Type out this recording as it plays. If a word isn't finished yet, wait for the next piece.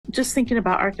just thinking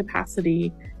about our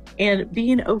capacity and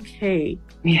being okay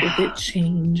with it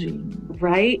changing.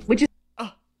 Right? Which is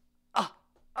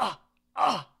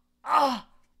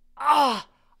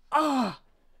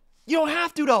You don't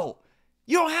have to, though.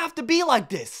 You don't have to be like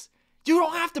this. You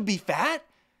don't have to be fat.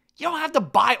 You don't have to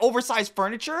buy oversized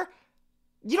furniture.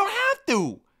 You don't have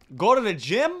to. Go to the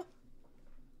gym.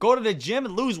 Go to the gym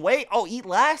and lose weight. Oh, eat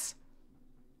less.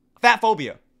 Fat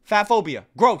phobia. Fat phobia.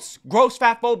 Gross. Gross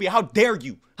fat phobia. How dare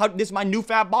you? This is my new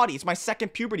fat body. It's my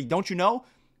second puberty. Don't you know?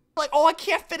 Like, oh, I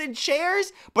can't fit in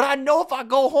chairs, but I know if I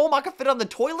go home, I can fit on the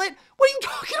toilet. What are you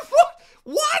talking about?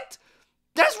 What?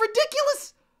 That's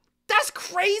ridiculous. That's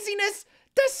craziness.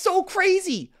 That's so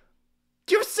crazy.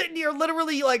 You're sitting here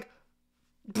literally like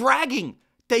bragging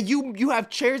that you have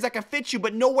chairs that can fit you,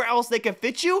 but nowhere else they can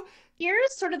fit you.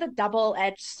 Here's sort of the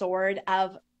double-edged sword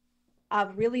of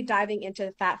really diving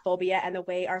into fat phobia and the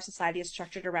way our society is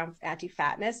structured around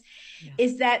anti-fatness,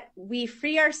 is that we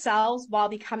free ourselves while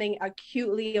becoming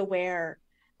acutely aware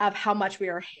of how much we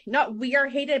are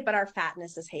hated, but our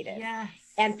fatness is hated. Yes.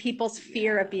 And people's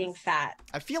fear of being fat.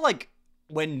 I feel like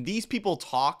when these people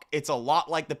talk, it's a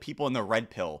lot like the people in the red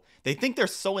pill. They think they're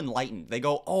so enlightened. They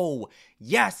go, oh,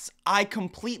 yes, I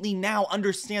completely now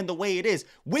understand the way it is.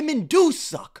 Women do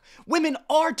suck. Women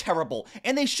are terrible,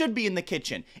 and they should be in the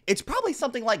kitchen. It's probably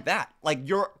something like that. Like,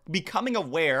 you're becoming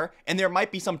aware, and there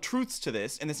might be some truths to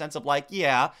this in the sense of like,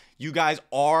 yeah, you guys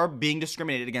are being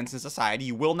discriminated against in society.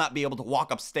 You will not be able to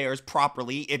walk upstairs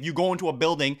properly. If you go into a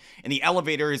building and the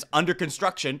elevator is under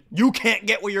construction, you can't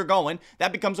get where you're going.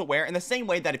 That becomes aware in the same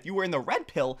way that if you were in the red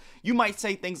pill, you might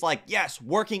say things like, yes,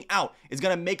 working out is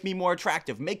going to make me more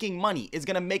attractive. Making money is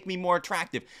going to make me more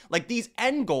attractive. Like, these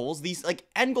end goals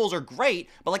are great,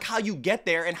 but like how you get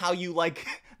there and how you like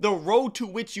the road to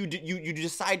which you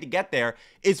decide to get there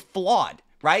is flawed,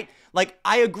 right? Like,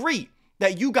 I agree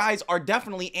that you guys are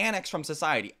definitely annexed from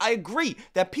society. I agree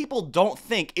that people don't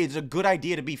think it's a good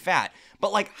idea to be fat,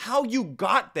 but like how you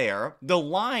got there, the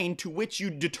line to which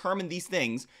you determine these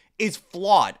things is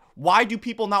flawed. Why do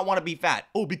people not want to be fat?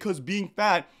 Oh, because being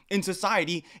fat in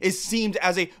society is seen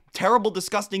as a terrible,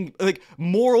 disgusting, like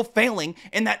moral failing,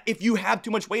 and that if you have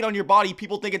too much weight on your body,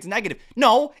 people think it's negative.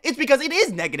 No, it's because it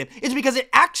is negative. It's because it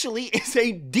actually is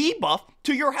a debuff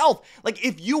to your health. Like,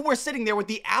 if you were sitting there with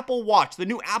the Apple Watch, the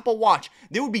new Apple Watch,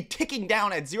 they would be ticking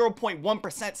down at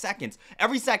 0.1% seconds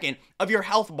every second of your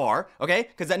health bar, okay?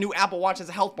 Because that new Apple Watch has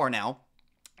a health bar now.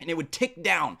 And it would tick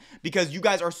down because you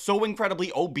guys are so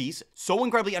incredibly obese, so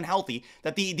incredibly unhealthy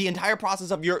that the entire process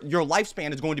of your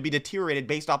lifespan is going to be deteriorated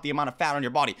based off the amount of fat on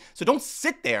your body. So don't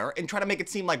sit there and try to make it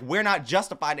seem like we're not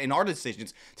justified in our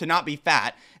decisions to not be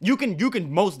fat. You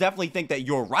can most definitely think that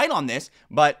you're right on this,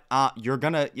 but you're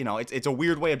gonna, it's a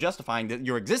weird way of justifying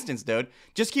your existence, dude.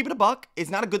 Just keep it a buck. It's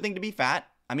not a good thing to be fat.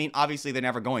 I mean, obviously they're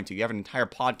never going to. You have an entire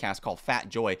podcast called Fat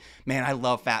Joy. Man, I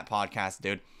love fat podcasts,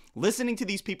 dude. Listening to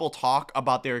these people talk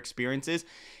about their experiences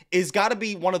is got to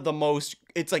be one of the most,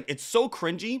 it's so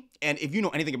cringy. And if you know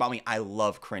anything about me, I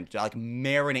love cringe. I like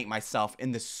marinate myself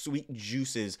in the sweet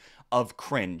juices of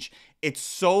cringe. It's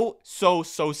so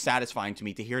satisfying to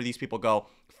me to hear these people go,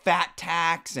 fat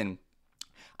tax, and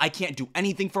I can't do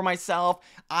anything for myself.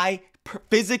 I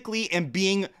physically am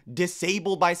being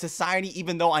disabled by society,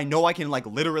 even though I know I can like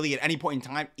literally at any point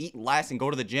in time eat less and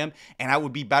go to the gym and I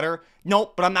would be better.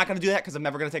 Nope, but I'm not going to do that because I'm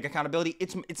never going to take accountability.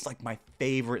 It's like my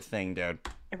favorite thing, dude.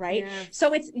 Right? Yeah.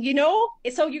 So it's,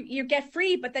 so you get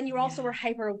free, but then you also are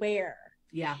hyper aware.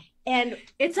 Yeah. And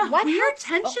it's a weird helps?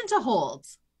 tension to hold.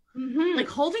 Mm-hmm. Like,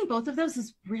 holding both of those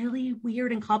is really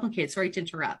weird and complicated. Sorry to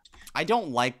interrupt. I don't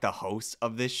like the host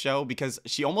of this show because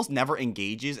she almost never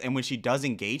engages. And when she does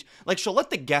engage, like, she'll let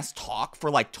the guest talk for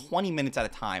like 20 minutes at a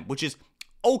time, which is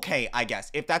okay, I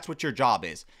guess, if that's what your job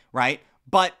is, right?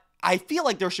 But I feel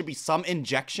like there should be some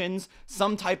injections,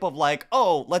 some type of like,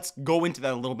 oh, let's go into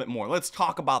that a little bit more. Let's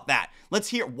talk about that. Let's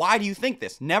hear, why do you think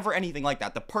this? Never anything like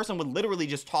that. The person would literally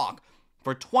just talk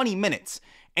for 20 minutes.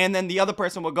 And then the other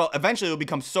person will go, eventually it'll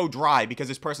become so dry because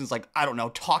this person's like, I don't know,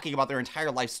 talking about their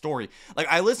entire life story. Like,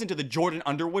 I listened to the Jordan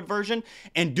Underwood version,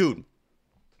 and dude,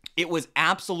 it was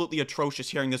absolutely atrocious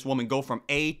hearing this woman go from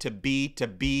A to B to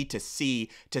B to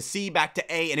C back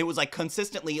to A. And it was like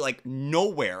consistently like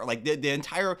nowhere. Like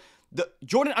the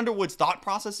Jordan Underwood's thought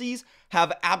processes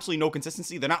have absolutely no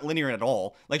consistency. They're not linear at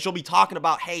all. Like, she'll be talking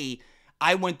about, hey,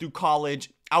 I went through college.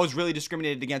 I was really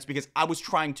discriminated against because I was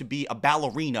trying to be a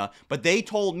ballerina, but they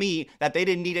told me that they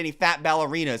didn't need any fat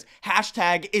ballerinas.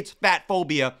 Hashtag it's fat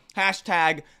phobia.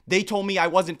 Hashtag they told me I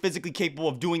wasn't physically capable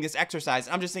of doing this exercise.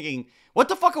 I'm just thinking, what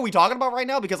the fuck are we talking about right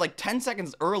now? Because like 10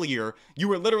 seconds earlier, you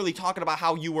were literally talking about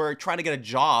how you were trying to get a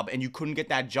job and you couldn't get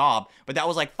that job, but that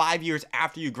was like 5 years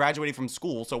after you graduated from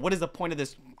school. So what is the point of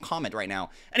this comment right now?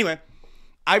 Anyway,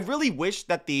 I really wish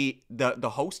that the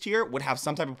host here would have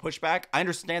some type of pushback. I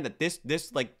understand that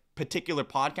this like particular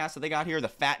podcast that they got here, the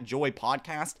Fat Joy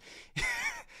podcast,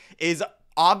 is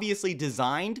obviously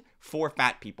designed for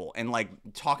fat people and like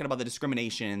talking about the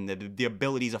discrimination, the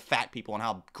abilities of fat people and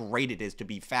how great it is to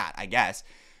be fat, I guess.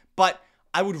 But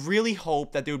I would really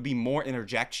hope that there would be more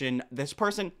interjection. This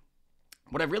person,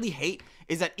 what I really hate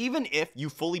is that even if you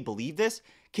fully believe this,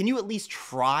 can you at least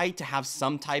try to have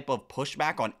some type of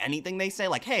pushback on anything they say?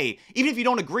 Like, hey, even if you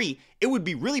don't agree, it would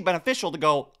be really beneficial to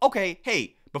go, okay,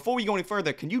 hey, before we go any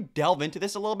further, can you delve into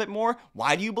this a little bit more?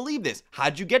 Why do you believe this?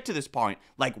 How'd you get to this point?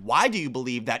 Like, why do you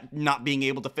believe that not being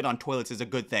able to fit on toilets is a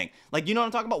good thing? Like, you know what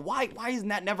I'm talking about? Why isn't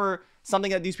that never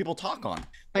something that these people talk on?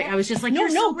 Like, I was just like, no, you're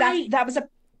so right. that was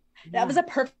a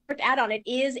perfect add-on. It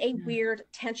is a weird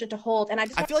tension to hold. And I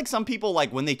feel like some people,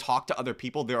 like when they talk to other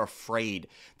people, they're afraid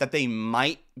that they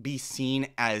might be seen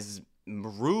as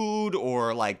rude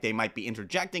or like they might be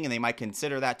interjecting and they might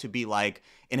consider that to be like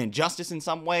an injustice in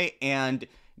some way. And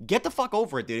get the fuck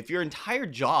over it, dude. If your entire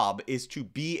job is to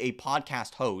be a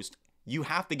podcast host, you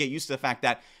have to get used to the fact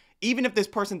that even if this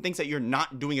person thinks that you're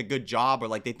not doing a good job or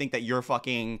like they think that you're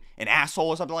fucking an asshole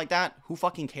or something like that, who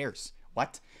fucking cares?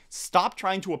 What? Stop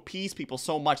trying to appease people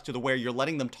so much to the where you're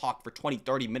letting them talk for 20,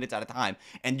 30 minutes at a time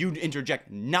and you interject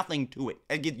nothing to it.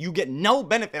 You get no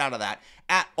benefit out of that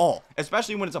at all,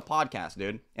 especially when it's a podcast,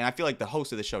 dude. And I feel like the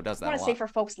host of the show does that a lot. I want to say for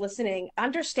folks listening,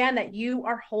 understand that you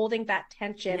are holding that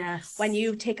tension when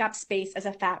you take up space as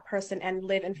a fat person and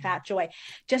live in fat joy.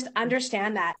 Just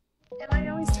understand that. And I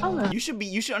always tell them. You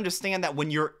should understand that when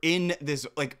you're in this,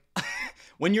 like,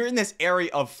 when you're in this area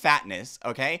of fatness,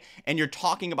 okay, and you're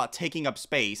talking about taking up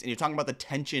space and you're talking about the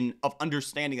tension of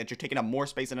understanding that you're taking up more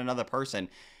space than another person,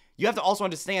 you have to also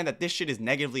understand that this shit is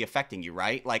negatively affecting you,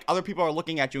 right? Like, other people are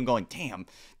looking at you and going, damn,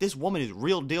 this woman is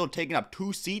real deal taking up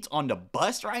 2 seats on the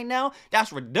bus right now?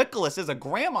 That's ridiculous. There's a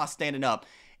grandma standing up.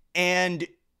 And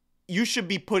you should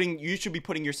be putting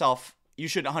yourself... You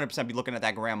should 100% be looking at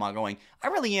that grandma going, I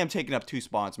really am taking up 2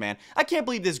 spots, man. I can't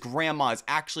believe this grandma is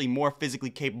actually more physically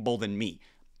capable than me.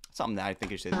 Something that I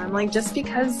think you should. I'm like, just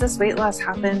because this weight loss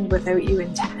happened without you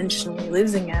intentionally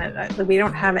losing it, we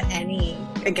don't have any,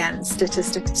 again,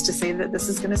 statistics to say that this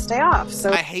is going to stay off.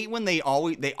 So I hate when they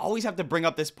always have to bring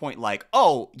up this point like,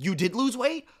 oh, you did lose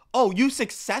weight? Oh, you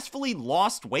successfully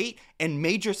lost weight and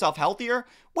made yourself healthier?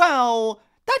 Well...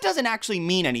 that doesn't actually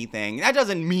mean anything. That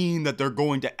doesn't mean that you're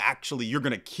going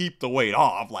to keep the weight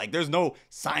off. Like, there's no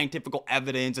scientific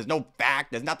evidence, there's no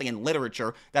fact, there's nothing in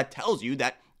literature that tells you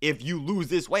that if you lose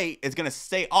this weight, it's going to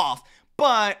stay off.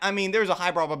 But, I mean, there's a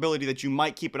high probability that you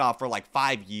might keep it off for like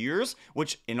 5 years,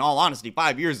 which, in all honesty,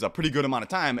 5 years is a pretty good amount of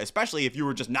time, especially if you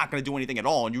were just not going to do anything at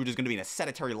all and you were just going to be in a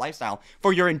sedentary lifestyle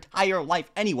for your entire life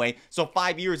anyway. So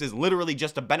 5 years is literally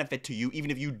just a benefit to you, even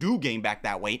if you do gain back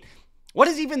that weight. What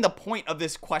is even the point of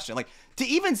this question? Like, to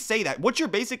even say that, what you're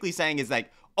basically saying is like,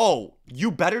 oh,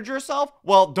 you bettered yourself?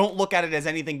 Well, don't look at it as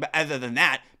anything other than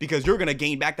that, because you're going to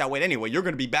gain back that weight anyway. You're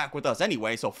going to be back with us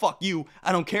anyway, so fuck you.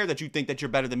 I don't care that you think that you're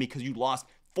better than me because you lost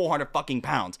 400 fucking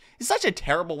pounds. It's such a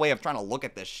terrible way of trying to look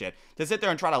at this shit, to sit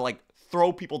there and try to, like,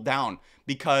 throw people down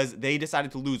because they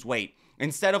decided to lose weight.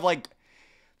 Instead of, like,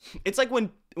 it's like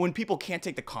when people can't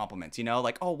take the compliments, you know,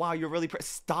 like, oh, wow, you're really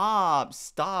stop,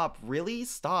 really?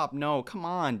 Stop. No, come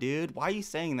on, dude. Why are you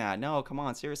saying that? No, come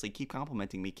on, seriously, keep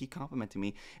complimenting me.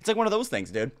 It's like one of those things,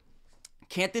 dude.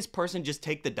 Can't this person just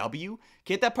take the W?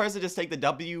 Can't that person just take the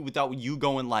W without you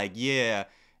going like, yeah,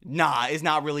 nah, it's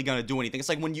not really gonna do anything? It's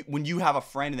like when you have a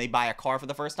friend and they buy a car for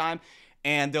the first time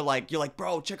and you're like,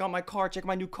 bro, check out my car, check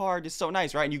my new car, it's so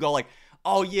nice, right? And you go like,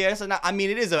 oh yeah,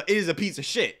 it is a piece of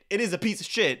shit. It is a piece of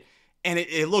shit. And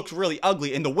it looks really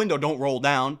ugly, and the window don't roll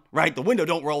down, right? The window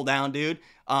don't roll down, dude.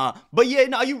 But yeah,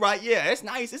 no, you're right. Yeah, it's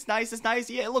nice.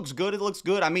 Yeah, it looks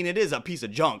good. I mean, it is a piece of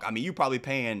junk. I mean, you probably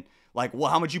paying, like, well,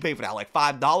 how much you pay for that? Like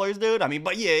 $5, dude? I mean,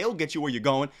 but yeah, it'll get you where you're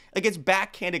going. Like, it's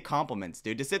backhanded compliments,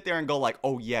 dude. To sit there and go like,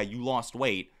 oh yeah, you lost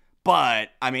weight. But,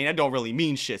 I mean, that don't really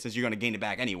mean shit since you're going to gain it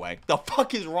back anyway. The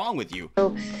fuck is wrong with you?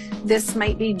 So this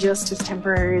might be just as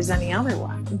temporary as any other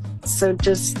one. So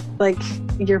just, like,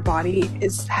 your body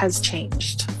has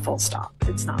changed, full stop.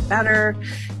 It's not better.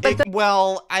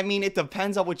 Well, I mean, it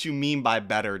depends on what you mean by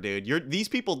better, dude. These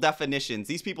people's definitions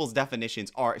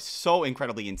are so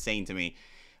incredibly insane to me.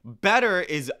 Better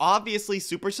is obviously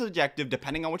super subjective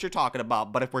depending on what you're talking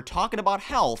about, but if we're talking about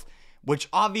health, which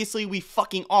obviously we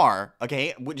fucking are,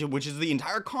 okay, which is the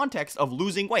entire context of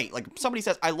losing weight. Like, somebody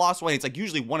says, I lost weight, it's like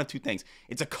usually one of two things.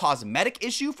 It's a cosmetic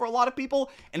issue for a lot of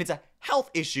people, and it's a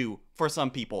health issue for some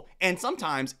people, and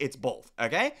sometimes it's both,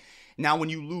 okay? Now, when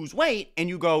you lose weight and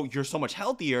you go, you're so much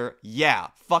healthier, yeah,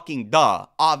 fucking duh,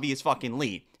 obvious fucking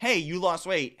lead. Hey, you lost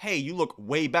weight, hey, you look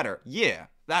way better, yeah,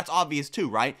 that's obvious too,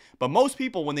 right? But most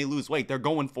people, when they lose weight, they're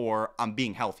going for, I'm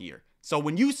being healthier. So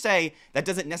when you say that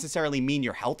doesn't necessarily mean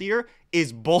you're healthier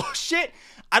is bullshit.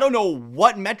 I don't know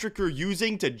what metric you're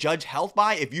using to judge health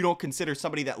by if you don't consider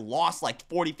somebody that lost like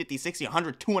 40, 50, 60,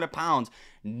 100, 200 pounds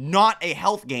not a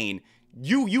health gain.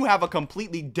 You have a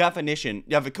completely definition,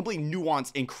 you have a completely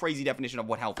nuanced and crazy definition of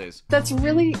what health is. That's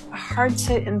really hard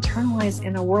to internalize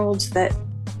in a world that,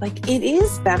 like, it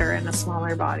is better in a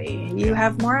smaller body. You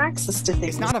have more access to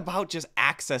things. It's not about just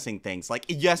accessing things. Like,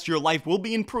 yes, your life will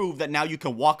be improved that now you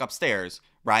can walk upstairs,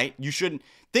 right? You shouldn't,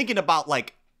 thinking about,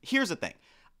 like, here's the thing.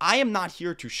 I am not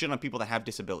here to shit on people that have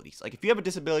disabilities. Like, if you have a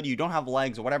disability, you don't have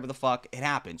legs or whatever the fuck, it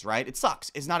happens, right? It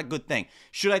sucks. It's not a good thing.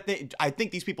 I think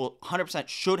these people 100%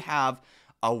 should have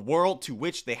a world to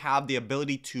which they have the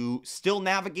ability to still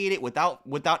navigate it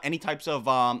without any types of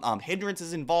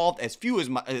hindrances involved, as few as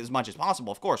much as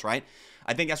possible, of course, right?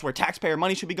 I think that's where taxpayer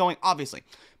money should be going, obviously.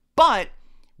 But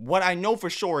what I know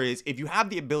for sure is if you have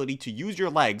the ability to use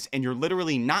your legs and you're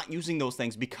literally not using those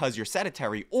things because you're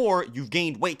sedentary or you've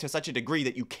gained weight to such a degree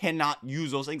that you cannot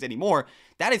use those things anymore,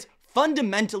 that is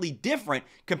fundamentally different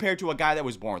compared to a guy that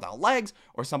was born without legs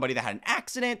or somebody that had an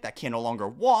accident that can no longer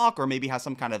walk or maybe has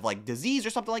some kind of like disease or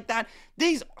something like that.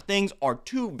 These things are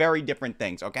two very different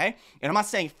things, okay? And I'm not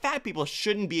saying fat people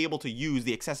shouldn't be able to use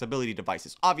the accessibility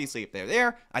devices. Obviously, if they're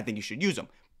there, I think you should use them.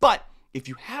 But if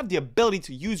you have the ability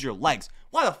to use your legs,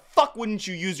 why the fuck wouldn't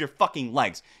you use your fucking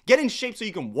legs? Get in shape so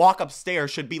you can walk upstairs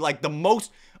should be like the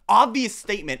most obvious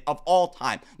statement of all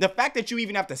time. The fact that you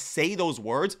even have to say those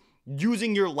words,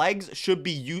 using your legs should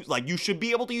be used, like you should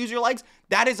be able to use your legs.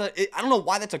 That is I don't know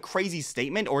why that's a crazy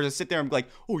statement, or to sit there and be like,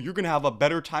 oh, you're gonna have a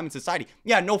better time in society.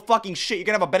 Yeah, no fucking shit. You're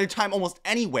gonna have a better time almost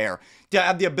anywhere to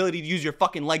have the ability to use your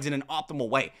fucking legs in an optimal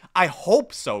way. I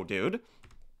hope so, dude.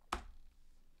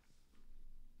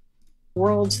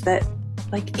 World that,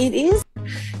 like, it is,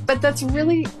 but that's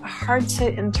really hard to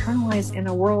internalize in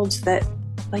a world that,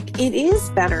 like, it is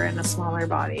better in a smaller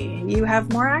body. You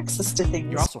have more access to things.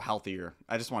 You're also healthier.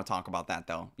 I just want to talk about that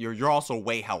though. You're also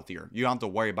way healthier. You don't have to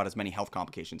worry about as many health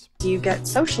complications. You get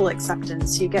social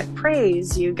acceptance, you get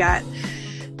praise, you get,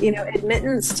 you know,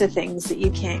 admittance to things that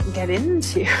you can't get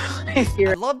into if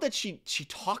you're. I love that she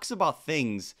talks about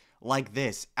things like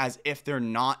this as if they're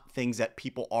not things that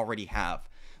people already have.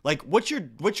 Like, what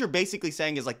you're basically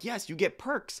saying is like, yes, you get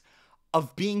perks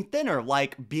of being thinner,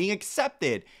 like being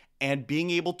accepted and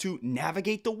being able to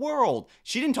navigate the world.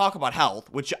 She didn't talk about health,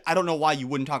 which I don't know why you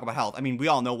wouldn't talk about health. I mean, we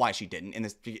all know why she didn't, and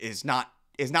this is not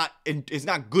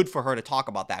good for her to talk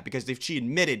about that, because if she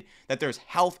admitted that there's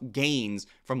health gains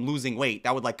from losing weight,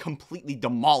 that would like completely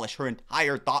demolish her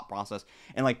entire thought process,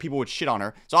 and like people would shit on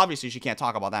her. So obviously she can't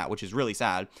talk about that, which is really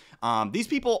sad. These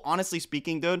people, honestly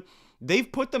speaking, dude,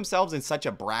 they've put themselves in such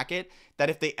a bracket that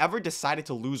if they ever decided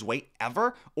to lose weight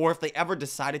ever, or if they ever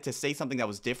decided to say something that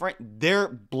was different, their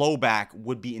blowback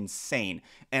would be insane.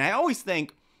 And I always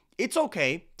think it's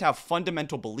okay to have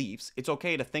fundamental beliefs. It's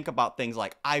okay to think about things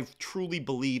like, I truly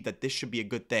believe that this should be a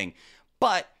good thing.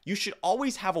 But you should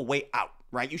always have a way out,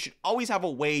 right? You should always have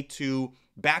a way to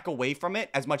back away from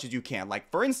it as much as you can. Like,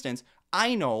 for instance,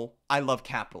 I know I love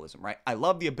capitalism, right? I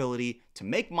love the ability to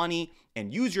make money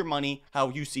and use your money how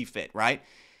you see fit, right?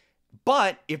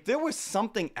 But if there was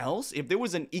something else, if there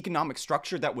was an economic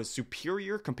structure that was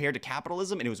superior compared to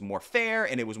capitalism and it was more fair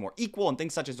and it was more equal and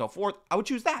things such and so forth, I would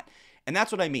choose that. And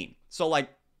that's what I mean. So like,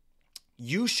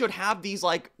 you should have these,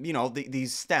 like, you know,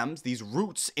 these stems, these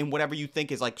roots in whatever you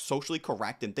think is like socially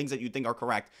correct and things that you think are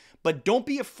correct. But don't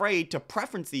be afraid to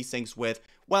preference these things with,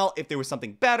 well, if there was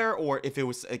something better, or if it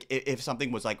was like, if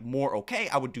something was like more okay,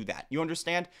 I would do that. You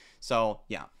understand? So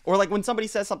yeah. Or like when somebody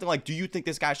says something like, do you think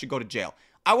this guy should go to jail?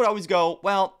 I would always go,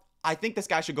 well, I think this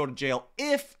guy should go to jail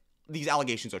if these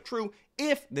allegations are true,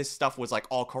 if this stuff was like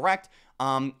all correct.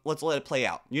 Let's let it play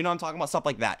out. You know what I'm talking about? Stuff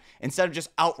like that. Instead of just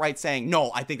outright saying,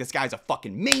 no, I think this guy's a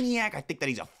fucking maniac. I think that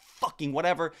he's a fucking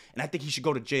whatever, and I think he should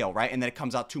go to jail, right? And then it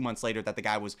comes out 2 months later that the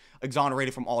guy was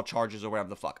exonerated from all charges or whatever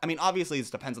the fuck. I mean, obviously this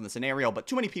depends on the scenario, but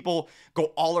too many people go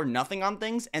all or nothing on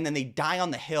things, and then they die on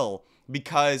the hill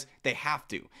because they have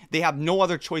to. They have no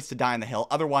other choice to die on the hill.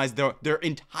 Otherwise, their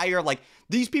entire, like,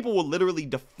 these people will literally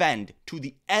defend to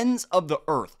the ends of the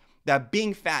earth that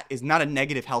being fat is not a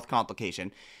negative health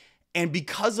complication. And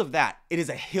because of that, it is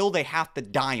a hill they have to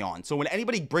die on. So when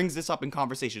anybody brings this up in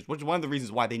conversations, which is one of the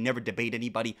reasons why they never debate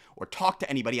anybody or talk to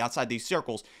anybody outside these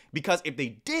circles, because if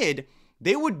they did,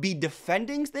 they would be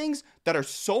defending things that are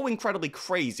so incredibly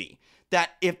crazy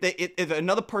that if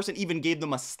another person even gave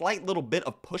them a slight little bit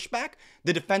of pushback,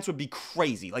 the defense would be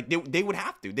crazy. Like they would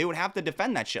have to. They would have to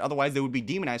defend that shit. Otherwise, they would be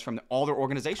demonized from all their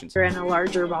organizations. You're in a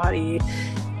larger body.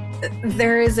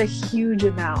 There is a huge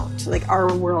amount, like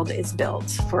our world is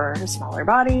built for smaller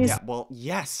bodies. Yeah, well,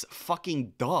 yes,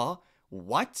 fucking duh.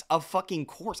 What? Of fucking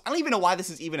course. I don't even know why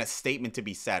this is even a statement to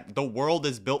be said. The world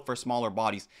is built for smaller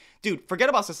bodies. Dude, forget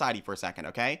about society for a second,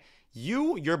 okay?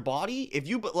 Your body, it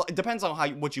depends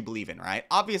on what you believe in, right?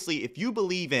 Obviously, if you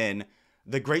believe in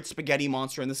the great spaghetti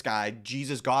monster in the sky,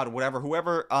 Jesus, God, whatever,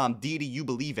 whoever deity you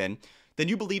believe in, then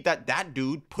you believe that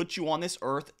dude put you on this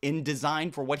earth in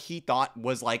design for what he thought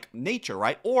was like nature,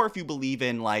 right? Or if you believe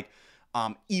in like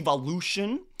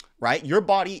evolution, right? Your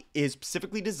body is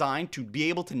specifically designed to be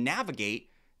able to navigate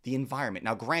the environment.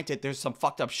 Now, granted, there's some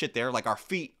fucked up shit there. Like our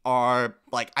feet are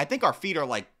like, I think our feet are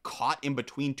like caught in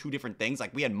between two different things.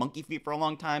 Like we had monkey feet for a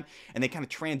long time and they kind of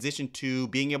transitioned to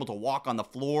being able to walk on the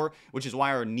floor, which is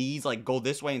why our knees like go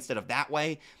this way instead of that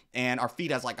way. And our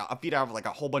feet have like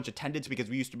a whole bunch of tendons because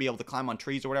we used to be able to climb on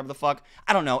trees or whatever the fuck.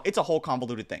 I don't know. It's a whole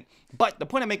convoluted thing. But the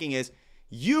point I'm making is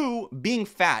you being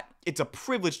fat, it's a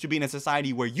privilege to be in a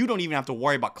society where you don't even have to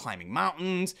worry about climbing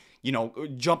mountains, you know,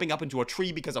 jumping up into a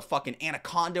tree because a fucking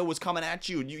anaconda was coming at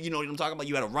you. You know what I'm talking about?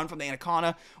 You had to run from the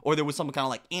anaconda, or there was some kind of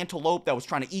like antelope that was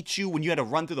trying to eat you when you had to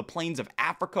run through the plains of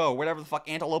Africa or whatever the fuck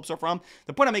antelopes are from.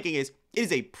 The point I'm making is it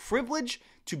is a privilege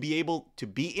to be able to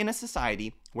be in a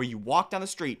society where you walk down the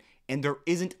street and there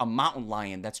isn't a mountain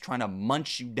lion that's trying to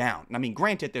munch you down. I mean,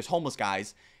 granted, there's homeless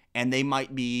guys and they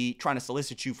might be trying to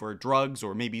solicit you for drugs,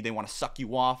 or maybe they want to suck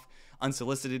you off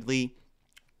unsolicitedly,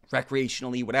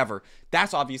 recreationally, whatever.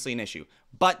 That's obviously an issue.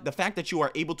 But the fact that you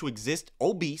are able to exist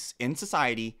obese in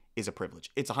society is a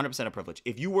privilege. It's 100% a privilege.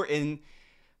 If you were in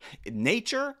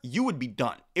nature, you would be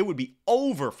done. It would be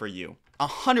over for you.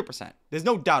 100%. There's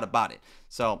no doubt about it.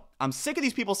 So I'm sick of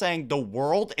these people saying the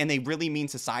world, and they really mean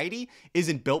society,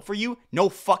 isn't built for you. No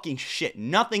fucking shit.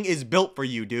 Nothing is built for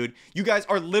you, dude. You guys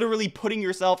are literally putting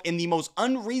yourself in the most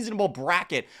unreasonable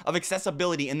bracket of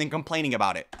accessibility and then complaining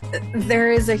about it.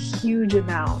 There is a huge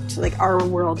amount, like our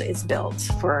world is built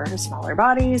for smaller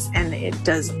bodies and it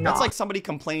does not. That's like somebody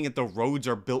complaining that the roads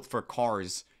are built for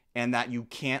cars and that you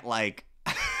can't like,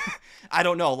 I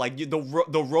don't know, like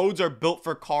the roads are built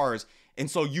for cars. And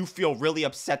so you feel really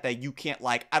upset that you can't,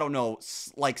 like, I don't know,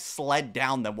 like sled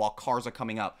down them while cars are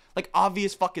coming up. Like,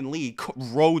 obvious fucking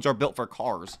roads are built for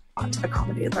cars. To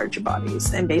accommodate larger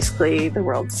bodies. And basically the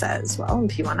world says, well,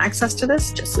 if you want access to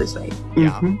this, just lose weight.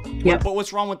 Yeah. Mm-hmm. Yep. But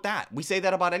what's wrong with that? We say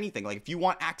that about anything. Like, if you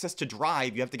want access to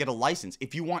drive, you have to get a license.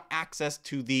 If you want access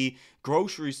to the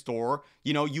grocery store,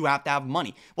 you know, you have to have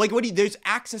money. Like, there's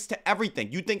access to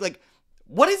everything. You think, like,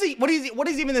 what is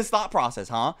even this thought process,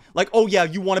 huh? Like, oh yeah,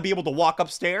 you want to be able to walk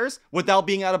upstairs without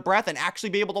being out of breath and actually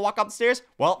be able to walk upstairs?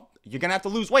 Well, you're gonna have to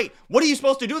lose weight. What are you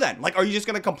supposed to do then? Like, are you just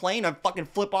gonna complain and fucking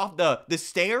flip off the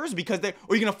stairs or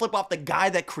are you gonna flip off the guy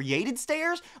that created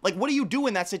stairs? Like, what do you do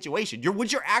in that situation?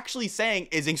 What you're actually saying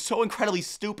is so incredibly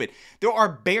stupid. There are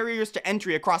barriers to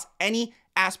entry across any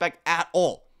aspect at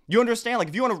all. You understand? Like,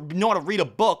 if you want to know how to read a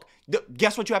book,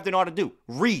 guess what you have to know how to do?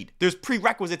 Read. There's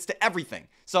prerequisites to everything.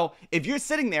 So if you're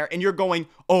sitting there and you're going,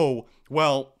 oh,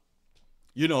 well,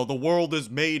 you know, the world is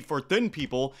made for thin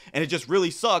people and it just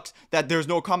really sucks that there's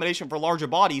no accommodation for larger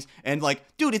bodies. And like,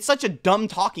 dude, it's such a dumb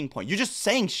talking point. You're just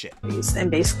saying shit.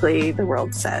 And basically the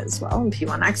world says, well, if you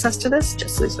want access to this,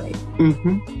 just lose weight.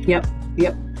 Mm-hmm.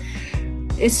 Yep.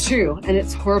 It's true. And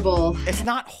it's horrible. It's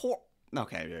not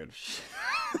Okay, dude.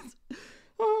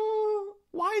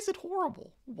 Why is it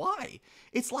horrible? Why?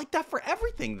 It's like that for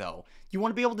everything, though. You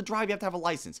want to be able to drive, you have to have a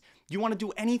license. You want to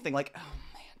do anything, like, oh,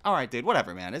 man. All right, dude,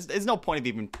 whatever, man. There's no point of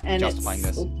even justifying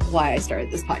this. Why I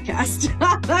started this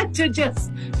podcast. To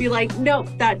just be like, nope,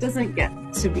 that doesn't get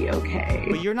to be okay.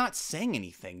 But you're not saying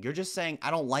anything. You're just saying,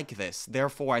 I don't like this,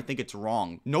 therefore I think it's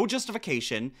wrong. No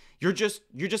justification. You're just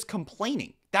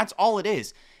complaining. That's all it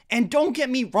is. And don't get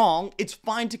me wrong, it's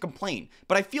fine to complain,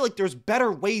 but I feel like there's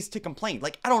better ways to complain.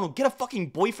 Like, I don't know, get a fucking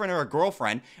boyfriend or a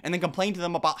girlfriend and then complain to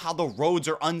them about how the roads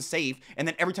are unsafe, and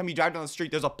then every time you drive down the street,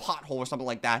 there's a pothole or something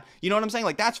like that. You know what I'm saying?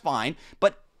 Like, that's fine,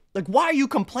 but like, why are you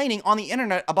complaining on the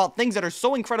internet about things that are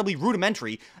so incredibly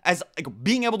rudimentary as like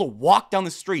being able to walk down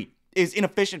the street is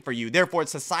inefficient for you, therefore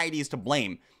society is to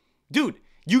blame? Dude,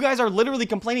 You guys are literally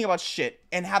complaining about shit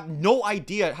and have no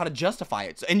idea how to justify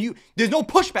it. And there's no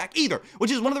pushback either,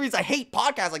 which is one of the reasons I hate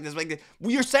podcasts like this. Like,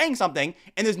 you're saying something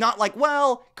and there's not like,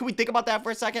 well, can we think about that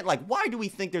for a second? Like, why do we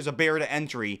think there's a barrier to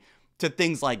entry to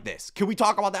things like this? Can we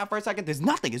talk about that for a second? There's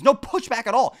nothing. There's no pushback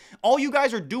at all. All you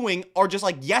guys are doing are just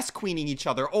like yes queening each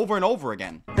other over and over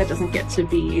again. That doesn't get to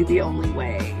be the only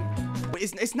way.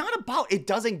 It's not about it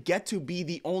doesn't get to be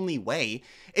the only way.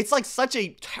 It's like such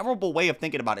a terrible way of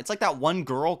thinking about it. It's like that one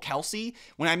girl, Kelsey,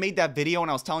 when I made that video and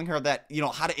I was telling her that, you know,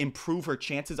 how to improve her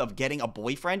chances of getting a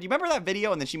boyfriend. You remember that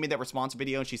video? And then she made that response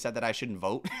video and she said that I shouldn't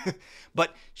vote.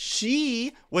 But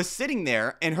she was sitting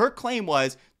there and her claim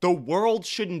was, the world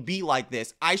shouldn't be like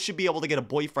this. I should be able to get a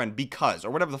boyfriend because, or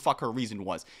whatever the fuck her reason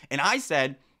was. And I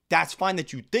said, that's fine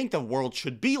that you think the world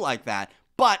should be like that.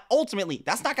 But ultimately,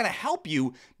 that's not going to help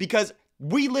you because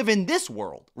we live in this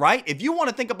world, right? If you want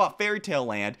to think about fairy tale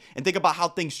land and think about how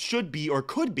things should be or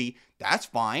could be, that's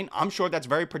fine. I'm sure that's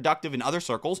very productive in other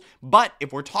circles. But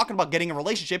if we're talking about getting a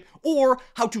relationship or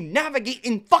how to navigate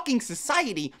in fucking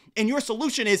society, and your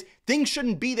solution is things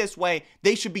shouldn't be this way,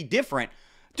 they should be different,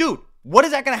 dude, what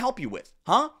is that going to help you with,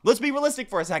 huh? Let's be realistic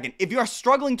for a second. If you are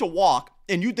struggling to walk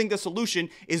and you think the solution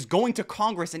is going to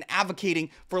Congress and advocating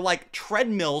for like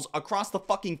treadmills across the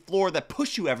fucking floor that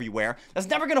push you everywhere, that's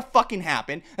never going to fucking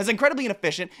happen. That's incredibly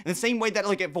inefficient. In the same way that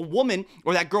like if a woman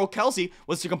or that girl Kelsey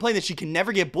was to complain that she can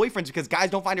never get boyfriends because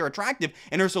guys don't find her attractive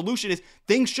and her solution is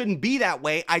things shouldn't be that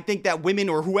way, I think that women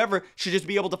or whoever should just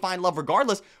be able to find love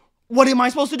regardless. What am I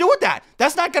supposed to do with that?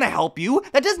 That's not going to help you.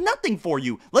 That does nothing for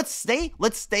you. Let's stay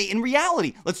in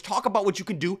reality. Let's talk about what you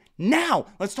can do now.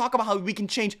 Let's talk about how we can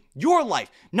change your life,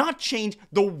 not change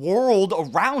the world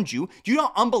around you. Do you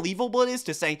know how unbelievable it is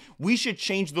to say we should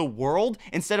change the world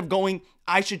instead of going,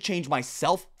 I should change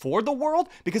myself for the world?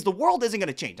 Because the world isn't going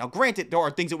to change. Now, granted, there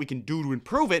are things that we can do to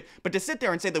improve it, but to sit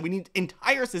there and say that we need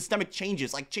entire systemic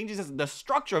changes, like changes in the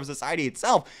structure of society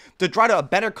itself, to try to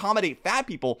better accommodate fat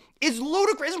people is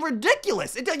ludicrous and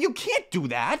ridiculous. You can't do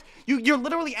that. You're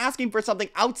literally asking for something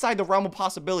outside the realm of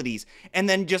possibilities and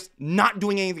then just not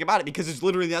doing anything about it because there's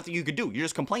literally nothing you could do. You're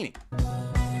just complaining.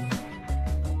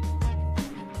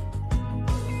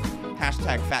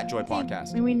 Hashtag Fat Joy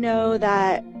Podcast. We know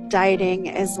that dieting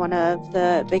is one of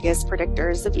the biggest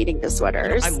predictors of eating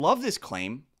disorders. I love this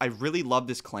claim. I really love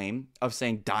this claim of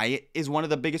saying diet is one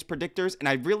of the biggest predictors. And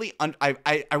I really, I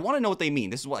want to know what they mean.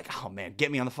 This is what, like, oh man,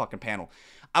 get me on the fucking panel.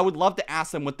 I would love to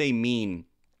ask them what they mean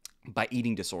by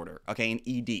eating disorder, okay, and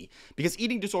ED. Because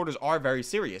eating disorders are very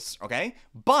serious, okay?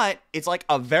 But it's like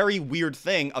a very weird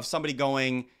thing of somebody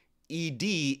going ED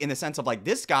in the sense of like,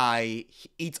 this guy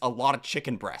eats a lot of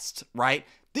chicken breast, right?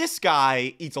 This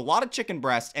guy eats a lot of chicken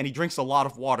breast and he drinks a lot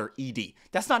of water, ED.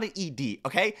 That's not an ED,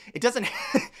 okay? It doesn't,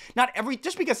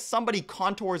 just because somebody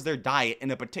contours their diet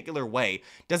in a particular way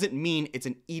doesn't mean it's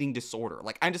an eating disorder.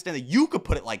 Like, I understand that you could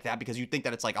put it like that because you think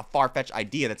that it's like a far-fetched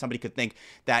idea that somebody could think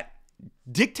that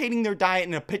dictating their diet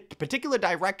in a particular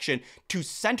direction to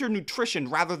center nutrition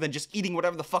rather than just eating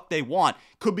whatever the fuck they want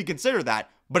could be considered that,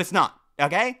 but it's not,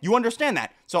 okay? You understand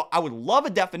that. So I would love a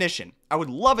definition. I would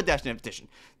love a definition.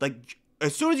 Like,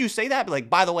 as soon as you say that, be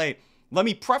like, by the way, let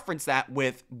me preference that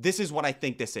with, this is what I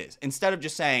think this is. Instead of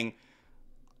just saying,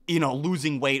 you know,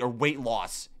 losing weight or weight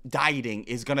loss, dieting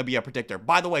is going to be a predictor.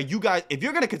 By the way, you guys, if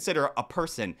you're going to consider a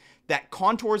person that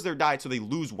contours their diet so they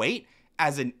lose weight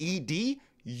as an ED,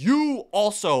 you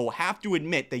also have to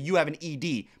admit that you have an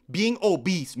ED. Being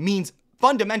obese means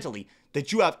fundamentally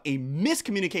that you have a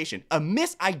miscommunication, a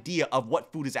misidea of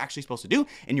what food is actually supposed to do,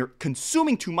 and you're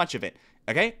consuming too much of it.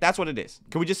 Okay, that's what it is.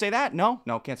 Can we just say that? No,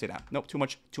 can't say that. Nope, too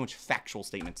much factual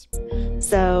statements.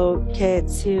 So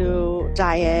kids who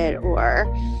diet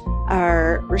or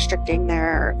are restricting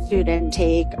their food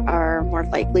intake are more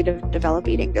likely to develop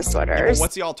eating disorders. Yeah, but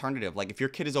what's the alternative? Like, if your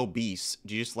kid is obese,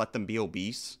 do you just let them be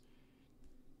obese?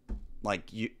 Like,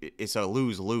 it's a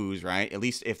lose-lose, right? At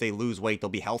least if they lose weight, they'll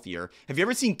be healthier. Have you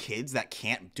ever seen kids that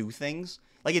can't do things?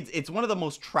 Like, it's one of the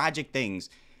most tragic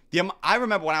things. I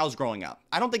remember when I was growing up,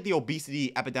 I don't think the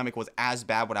obesity epidemic was as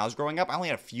bad when I was growing up. I only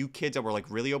had a few kids that were like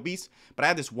really obese, but I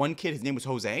had this one kid, his name was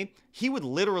Jose. He would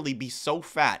literally be so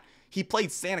fat. He played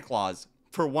Santa Claus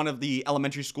for one of the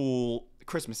elementary school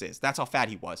Christmases. That's how fat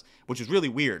he was, which is really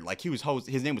weird. Like, his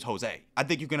name was Jose. I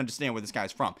think you can understand where this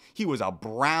guy's from. He was a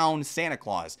brown Santa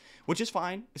Claus, which is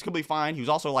fine. It's completely fine. He was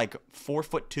also like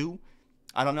 4'2".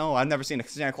 I don't know. I've never seen a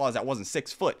Santa Claus that wasn't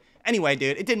 6 foot. Anyway,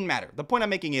 dude, it didn't matter. The point I'm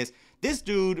making is this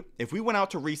dude, if we went out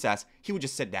to recess, he would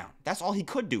just sit down. That's all he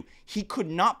could do. He could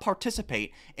not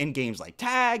participate in games like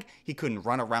tag. He couldn't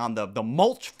run around the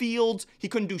mulch fields. He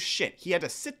couldn't do shit. He had to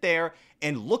sit there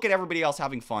and look at everybody else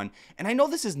having fun. And I know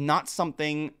this is not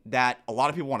something that a lot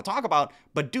of people want to talk about,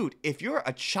 but dude, if you're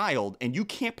a child and you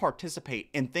can't participate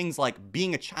in things like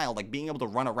being a child, like being able to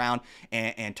run around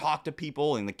and talk to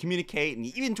people and like, communicate, and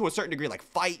even to a certain degree, like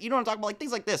fight, you know what I'm talking about? Like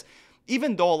things like this.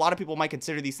 Even though a lot of people might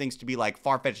consider these things to be like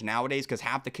far-fetched nowadays, because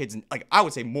half the kids, like I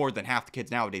would say more than half the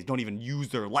kids nowadays don't even use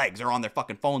their legs. They're on their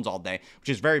fucking phones all day, which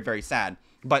is very, very sad.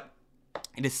 But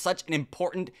it is such an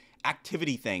important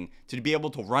activity thing to be able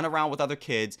to run around with other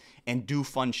kids and do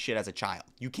fun shit as a child.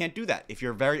 You can't do that if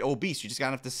you're very obese. You just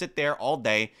gotta have to sit there all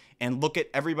day and look at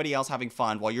everybody else having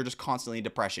fun while you're just constantly in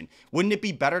depression. Wouldn't it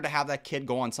be better to have that kid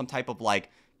go on some type of like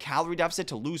calorie deficit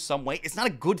to lose some weight? It's not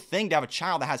a good thing to have a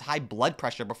child that has high blood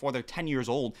pressure before they're 10 years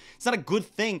old. It's not a good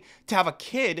thing to have a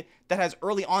kid that has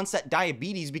early onset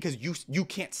diabetes because you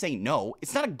can't say no.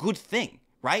 It's not a good thing,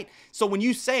 right? So when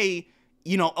you say,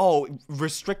 you know, oh,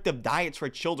 restrictive diets for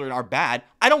children are bad,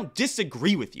 I don't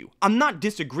disagree with you. I'm not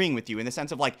disagreeing with you in the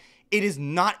sense of like, it is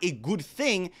not a good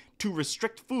thing to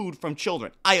restrict food from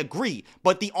children. I agree,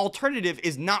 but the alternative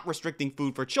is not restricting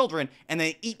food for children and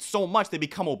they eat so much they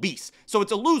become obese. So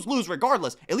it's a lose-lose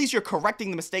regardless. At least you're correcting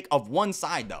the mistake of one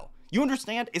side though. You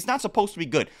understand? It's not supposed to be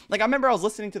good. Like I remember I was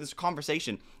listening to this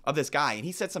conversation of this guy and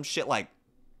he said some shit like,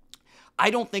 I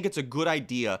don't think it's a good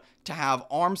idea to have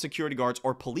armed security guards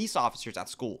or police officers at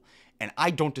school. And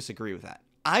I don't disagree with that.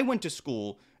 I went to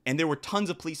school and there were tons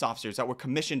of police officers that were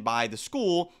commissioned by the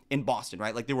school in Boston,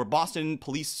 right? Like there were Boston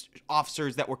police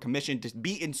officers that were commissioned to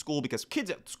be in school because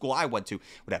kids at the school I went to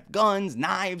would have guns,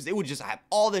 knives. They would just have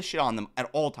all this shit on them at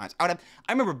all times. I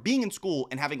remember being in school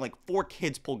and having like 4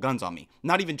 kids pull guns on me.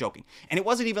 Not even joking. And it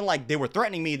wasn't even like they were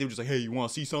threatening me. They were just like, hey, you want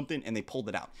to see something? And they pulled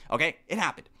it out. Okay? It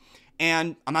happened.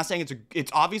 And I'm not saying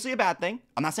it's obviously a bad thing.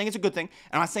 I'm not saying it's a good thing.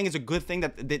 I'm not saying it's a good thing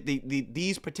that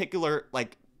these particular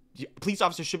like police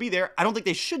officers should be there. I don't think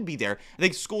they should be there. I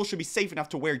think schools should be safe enough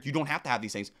to where you don't have to have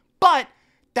these things. But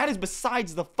that is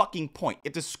besides the fucking point.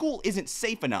 If the school isn't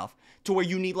safe enough to where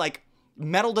you need like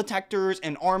metal detectors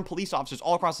and armed police officers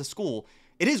all across the school,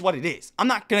 it is what it is. I'm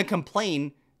not going to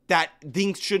complain that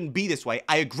things shouldn't be this way.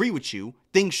 I agree with you.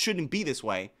 Things shouldn't be this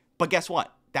way. But guess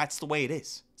what? That's the way it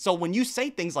is. So when you say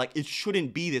things like it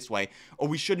shouldn't be this way or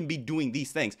we shouldn't be doing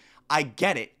these things, I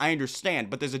get it. I understand.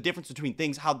 But there's a difference between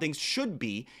things, how things should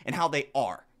be and how they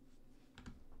are.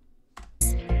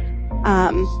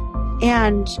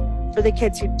 And for the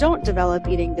kids who don't develop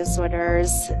eating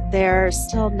disorders, they're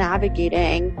still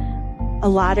navigating a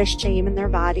lot of shame in their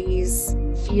bodies,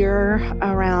 fear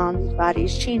around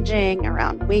bodies changing,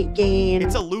 around weight gain.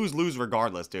 It's a lose-lose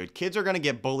regardless, dude. Kids are going to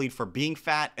get bullied for being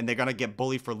fat and they're going to get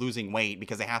bullied for losing weight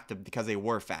because they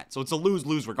were fat. So it's a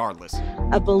lose-lose regardless.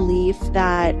 A belief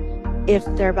that if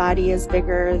their body is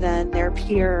bigger than their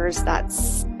peers,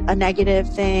 that's a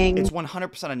negative thing. It's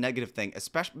 100% a negative thing.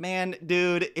 Especially, man,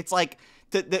 dude, it's like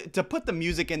to put the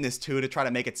music in this too, to try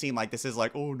to make it seem like this is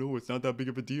like, oh no, it's not that big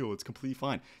of a deal. It's completely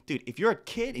fine. Dude, if you're a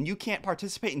kid and you can't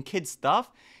participate in kids'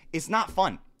 stuff, it's not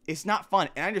fun. It's not fun.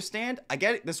 And I understand. I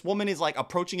get it. This woman is like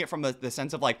approaching it from the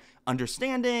sense of like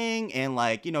understanding and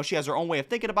like, you know, she has her own way of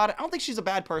thinking about it. I don't think she's a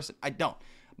bad person. I don't.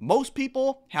 Most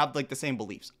people have like the same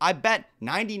beliefs. I bet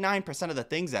 99% of the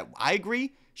things that I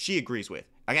agree, she agrees with.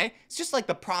 Okay? It's just like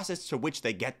the process to which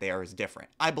they get there is different.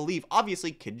 I believe,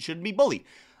 obviously, kids shouldn't be bullied.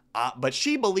 But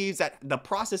she believes that the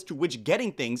process to which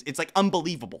getting things, it's like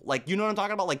unbelievable. Like, you know what I'm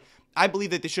talking about? Like, I believe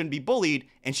that they shouldn't be bullied,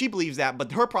 and she believes that,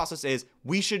 but her process is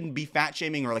we shouldn't be fat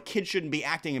shaming or like kids shouldn't be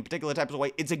acting in particular types of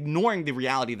way. It's ignoring the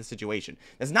reality of the situation.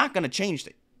 That's not going to change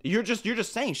it. You're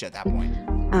just saying shit at that point.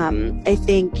 I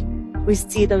think we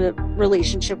see the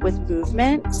relationship with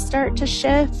movement start to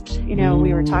shift. You know,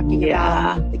 we were talking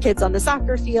about the kids on the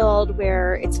soccer field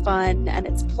where it's fun and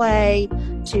it's play,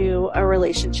 to a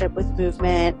relationship with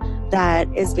movement that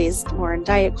is based more in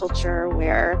diet culture,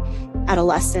 where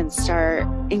adolescents start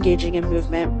engaging in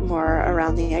movement more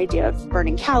around the idea of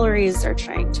burning calories or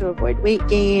trying to avoid weight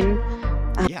gain.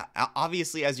 Yeah,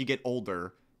 obviously as you get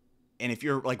older, and if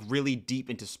you're like really deep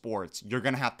into sports, you're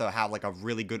going to have like a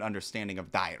really good understanding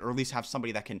of diet, or at least have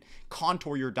somebody that can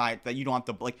contour your diet that you don't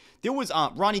have to like. There was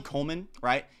Ronnie Coleman,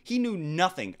 right? He knew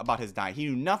nothing about his diet. He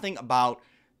knew nothing about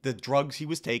the drugs he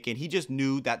was taking. He just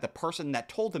knew that the person that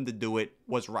told him to do it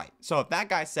was right. So if that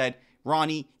guy said,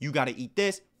 Ronnie, you got to eat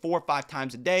this 4 or 5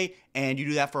 times a day, and you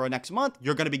do that for the next month,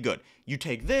 you're going to be good. You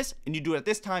take this and you do it at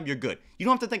this time, you're good. You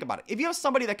don't have to think about it. If you have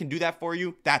somebody that can do that for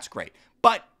you, that's great.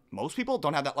 But Most people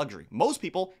don't have that luxury. Most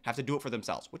people have to do it for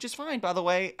themselves, which is fine, by the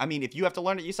way. I mean, if you have to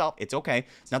learn it yourself, it's okay.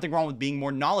 There's nothing wrong with being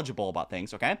more knowledgeable about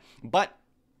things, okay? But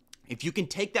if you can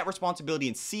take that responsibility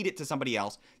and cede it to somebody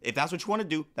else, if that's what you want to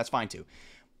do, that's fine too.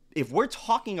 If we're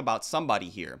talking about somebody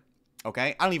here,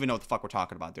 okay, I don't even know what the fuck we're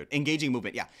talking about, dude. Engaging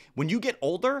movement, yeah. When you get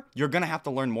older, you're going to have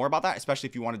to learn more about that, especially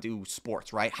if you want to do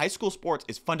sports, right? High school sports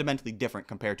is fundamentally different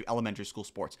compared to elementary school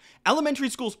sports. Elementary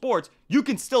school sports, you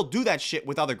can still do that shit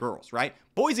with other girls, right?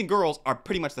 Boys and girls are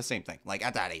pretty much the same thing, like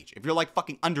at that age. If you're like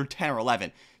fucking under 10 or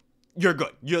 11, you're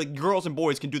good. Girls and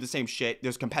boys can do the same shit.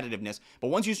 There's competitiveness. But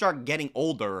once you start getting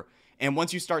older, and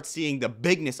once you start seeing the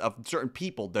bigness of certain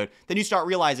people, then you start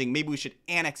realizing maybe we should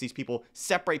annex these people,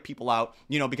 separate people out,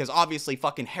 you know, because obviously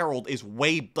fucking Harold is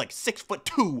way like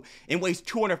 6'2" and weighs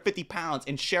 250 pounds,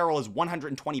 and Cheryl is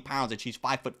 120 pounds and she's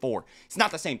 5'4". It's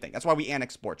not the same thing. That's why we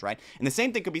annex sports, right? And the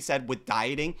same thing could be said with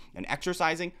dieting and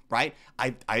exercising, right?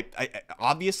 I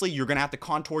obviously you're gonna have to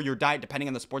contour your diet depending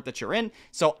on the sport that you're in.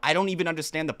 So I don't even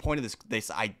understand the point of this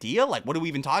idea. Like, what are we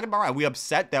even talking about? Are we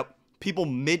upset that people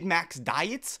mid-max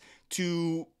diets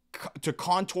to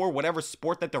contour whatever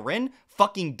sport that they're in?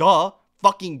 Fucking duh,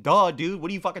 dude. What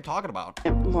are you fucking talking about?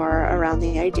 More around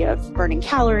the idea of burning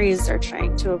calories or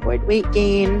trying to avoid weight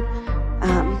gain.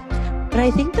 But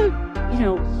I think the,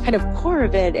 kind of core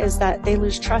of it is that they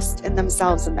lose trust in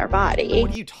themselves and their body.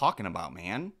 What are you talking about,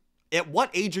 man? At what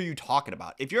age are you talking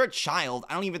about? If you're a child,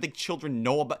 I don't even think children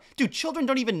know about... Dude, children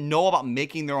don't even know about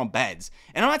making their own beds.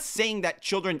 And I'm not saying that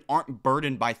children aren't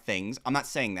burdened by things. I'm not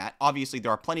saying that. Obviously,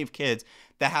 there are plenty of kids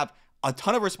that have a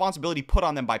ton of responsibility put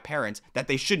on them by parents that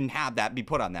they shouldn't have that be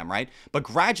put on them, right? But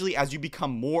gradually, as you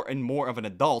become more and more of an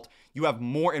adult, you have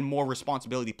more and more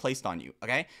responsibility placed on you,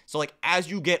 okay? So, like,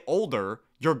 as you get older,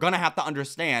 you're gonna have to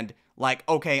understand, like,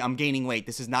 okay, I'm gaining weight.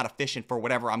 This is not efficient for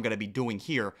whatever I'm going to be doing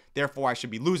here. Therefore, I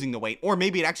should be losing the weight. Or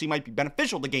maybe it actually might be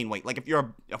beneficial to gain weight. Like if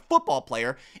you're a football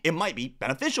player, it might be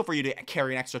beneficial for you to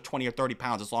carry an extra 20 or 30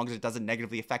 pounds as long as it doesn't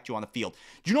negatively affect you on the field.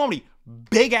 Do you know how many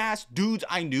big ass dudes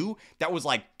I knew that was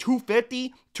like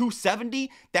 250,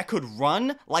 270 that could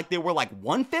run like they were like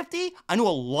 150? I knew a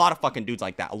lot of fucking dudes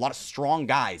like that. A lot of strong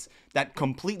guys that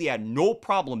completely had no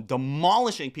problem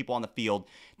demolishing people on the field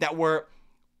that were...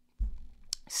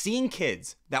 Seeing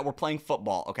kids that were playing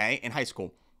football, okay, in high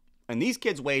school, and these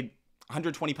kids weighed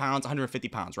 120 pounds, 150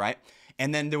 pounds, right?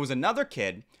 And then there was another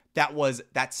kid that was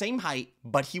that same height,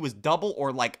 but he was double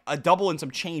or like a double and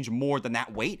some change more than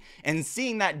that weight. And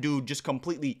seeing that dude just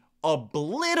completely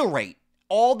obliterate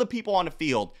all the people on the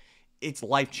field, it's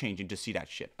life-changing to see that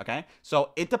shit, okay?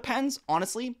 So it depends,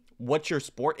 honestly, what your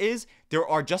sport is. There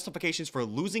are justifications for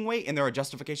losing weight and there are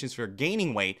justifications for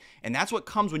gaining weight. And that's what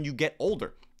comes when you get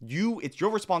older. It's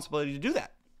your responsibility to do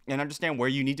that and understand where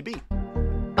you need to be.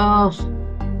 Oh,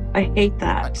 I hate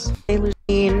that. They lose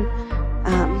gain.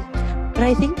 But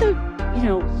I think the,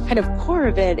 kind of core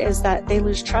of it is that they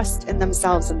lose trust in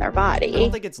themselves and their body. I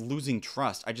don't think it's losing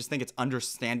trust. I just think it's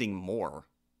understanding more.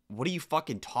 What are you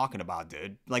fucking talking about,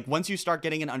 dude? Like, once you start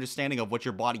getting an understanding of what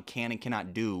your body can and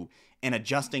cannot do and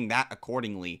adjusting that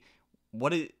accordingly,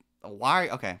 why?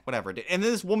 Okay, whatever. And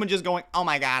then this woman just going, oh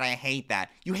my God, I hate that.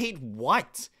 You hate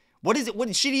what? What is it? What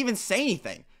did she even say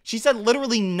anything? She said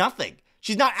literally nothing.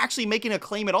 She's not actually making a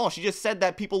claim at all. She just said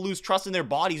that people lose trust in their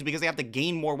bodies because they have to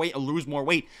gain more weight or lose more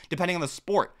weight depending on the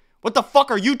sport. What the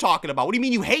fuck are you talking about? What do you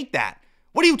mean you hate that?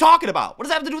 What are you talking about? What does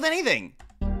that have to do with anything?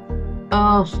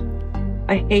 Oh,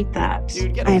 I hate that.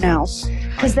 Dude, I know.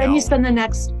 Because then you spend the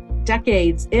next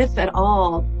decades, if at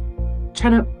all,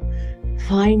 trying to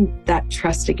find that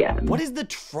trust again. What is the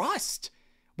trust?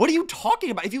 What are you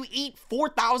talking about? If you eat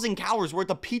 4,000 calories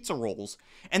worth of pizza rolls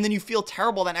and then you feel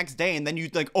terrible the next day and then you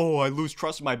think, oh, I lose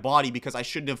trust in my body because I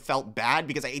shouldn't have felt bad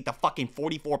because I ate the fucking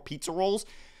 44 pizza rolls.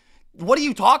 What are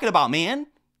you talking about, man?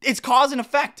 It's cause and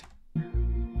effect.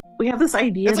 We have this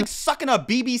idea. It's like sucking a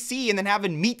BBC and then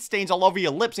having meat stains all over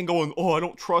your lips and going, oh, I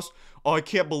don't trust. Oh, I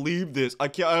can't believe this. I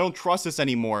don't trust this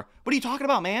anymore. What are you talking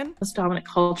about, man? This dominant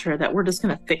culture that we're just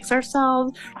going to fix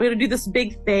ourselves. We're going to do this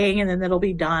big thing and then it'll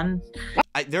be done.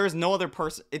 There is no other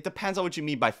person. It depends on what you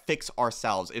mean by fix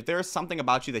ourselves. If there is something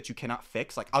about you that you cannot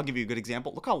fix, like I'll give you a good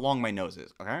example. Look how long my nose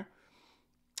is, okay?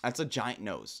 That's a giant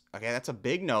nose, okay? That's a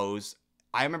big nose.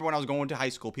 I remember when I was going to high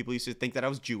school, people used to think that I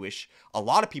was Jewish. A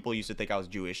lot of people used to think I was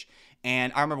Jewish.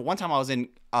 And I remember one time I was in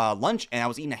lunch and I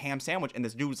was eating a ham sandwich and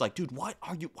this dude was like, dude, why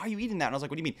are you eating that? And I was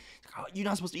like, what do you mean? Like, oh, you're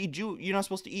not supposed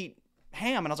to eat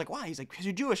ham. And I was like, why? He's like, because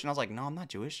you're Jewish. And I was like, no, I'm not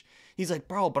Jewish. He's like,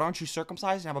 bro, but aren't you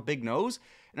circumcised and have a big nose?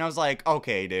 And I was like,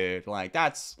 okay, dude, like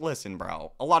listen,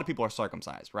 bro, a lot of people are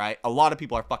circumcised, right? A lot of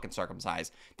people are fucking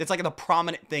circumcised. That's like the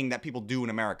prominent thing that people do in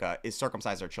America is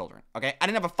circumcise their children, okay? I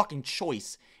didn't have a fucking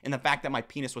choice in the fact that my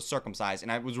penis was circumcised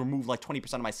and I was removed like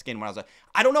 20% of my skin when I was like,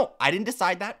 I don't know. I didn't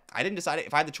decide that. I didn't decide it.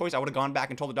 If I had the choice, I would have gone back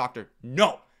and told the doctor,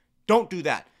 no, don't do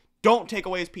that. Don't take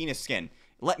away his penis skin.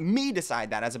 Let me decide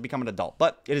that as I become an adult.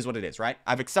 But it is what it is, right?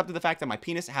 I've accepted the fact that my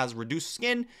penis has reduced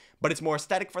skin, but it's more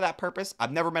aesthetic for that purpose.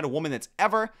 I've never met a woman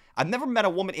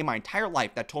in my entire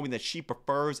life that told me that she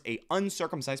prefers a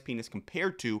uncircumcised penis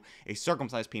compared to a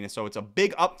circumcised penis. So it's a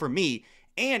big up for me.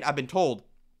 And I've been told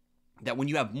that when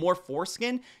you have more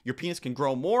foreskin, your penis can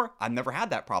grow more. I've never had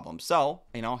that problem. So,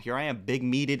 you know, here I am, big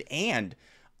meated and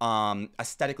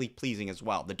aesthetically pleasing as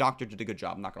well. The doctor did a good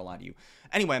job. I'm not going to lie to you.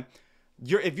 Anyway,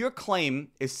 if your claim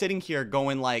is sitting here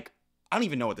going like, I don't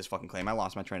even know what this fucking claim. I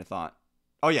lost my train of thought.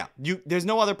 Oh yeah, there's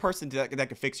no other person that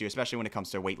can fix you, especially when it comes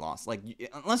to weight loss. Like,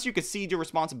 unless you concede your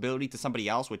responsibility to somebody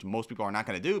else, which most people are not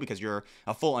going to do because you're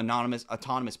a full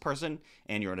autonomous person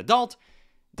and you're an adult.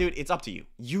 Dude, it's up to you.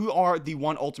 You are the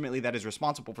one ultimately that is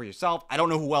responsible for yourself. I don't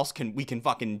know who else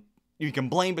you can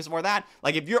blame before that.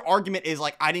 Like, if your argument is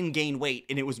like, I didn't gain weight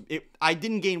and I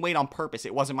didn't gain weight on purpose,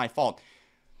 it wasn't my fault.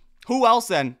 Who else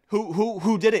then?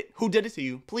 Who did it? Who did it to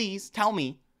you? Please tell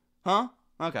me. Huh?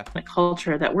 Okay. A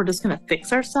culture that we're just going to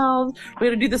fix ourselves. We're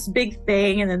going to do this big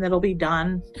thing and then it'll be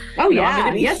done. Oh, you know, yeah. I'm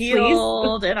going to be Yes,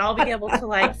 healed and I'll be able to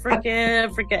like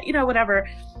forget, you know, whatever.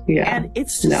 Yeah. And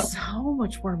it's just so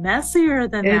much more messier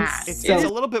than that. It's a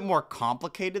little bit more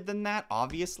complicated than that,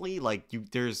 obviously. Like,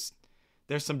 there's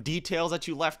some details that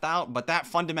you left out, but that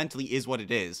fundamentally is what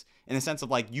it is. In the sense of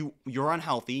like, you're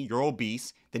unhealthy, you're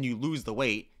obese, then you lose the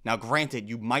weight. Now, granted,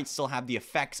 you might still have the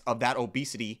effects of that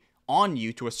obesity on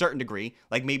you to a certain degree.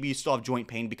 Like, maybe you still have joint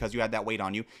pain because you had that weight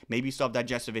on you. Maybe you still have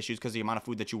digestive issues because of the amount of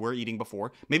food that you were eating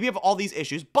before. Maybe you have all these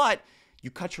issues, but you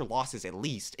cut your losses at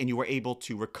least, and you were able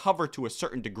to recover to a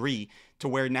certain degree to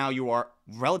where now you are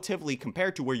relatively,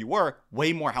 compared to where you were,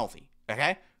 way more healthy.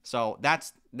 Okay? So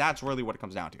that's really what it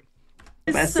comes down to.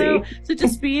 So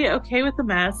just be okay with the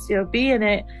mess, you know, be in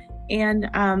it.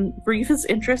 And grief is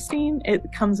interesting. It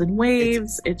comes in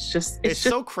waves. It's just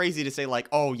so crazy to say like,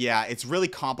 oh yeah, it's really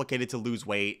complicated to lose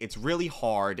weight. It's really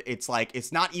hard. It's like,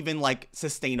 it's not even like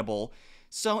sustainable.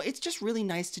 So it's just really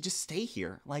nice to just stay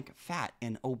here, like fat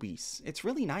and obese. It's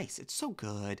really nice. It's so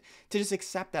good to just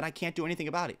accept that I can't do anything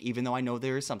about it, even though I know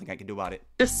there is something I can do about it.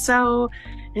 It's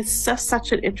just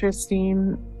such an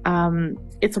interesting,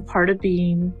 it's a part of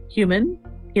being human,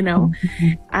 you know,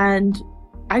 and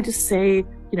I just say,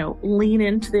 you know, lean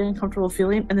into the uncomfortable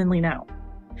feeling and then lean out.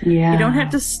 Yeah. You don't have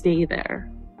to stay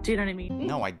there. Do you know what I mean?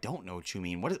 No, I don't know what you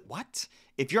mean. What?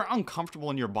 If you're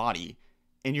uncomfortable in your body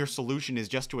and your solution is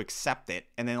just to accept it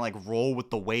and then like roll with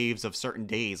the waves of certain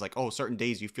days, like, oh, certain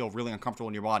days you feel really uncomfortable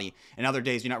in your body and other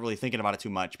days you're not really thinking about it too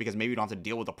much because maybe you don't have to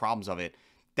deal with the problems of it.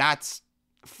 That's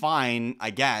fine, I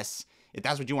guess, if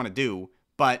that's what you want to do.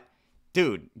 But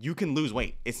dude, you can lose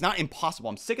weight. It's not impossible.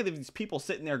 I'm sick of these people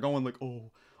sitting there going like,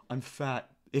 oh, I'm fat.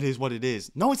 It is what it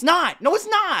is. No, it's not. No, it's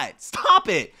not. Stop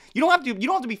it. You don't have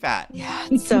to be fat. Yeah,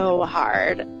 it's so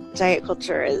hard. Diet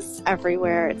culture is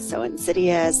everywhere. It's so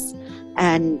insidious.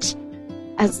 And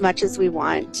as much as we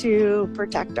want to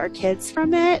protect our kids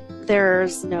from it,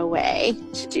 there's no way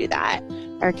to do that.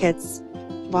 Our kids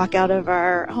walk out of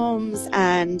our homes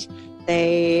and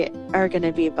they are going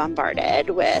to be bombarded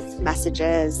with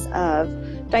messages of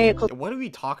diet culture. What are we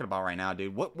talking about right now,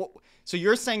 dude? What? So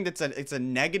you're saying that it's a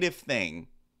negative thing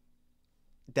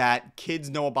that kids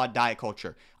know about diet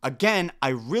culture. Again, I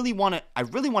really want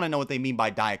to know what they mean by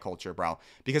diet culture, bro.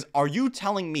 Because are you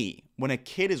telling me when a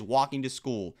kid is walking to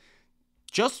school,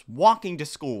 just walking to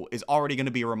school is already going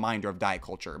to be a reminder of diet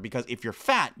culture? Because if you're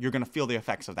fat, you're going to feel the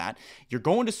effects of that. You're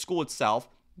going to school itself.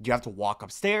 You have to walk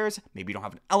upstairs. Maybe you don't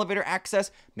have an elevator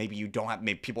access. Maybe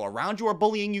people around you are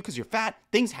bullying you because you're fat.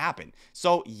 Things happen.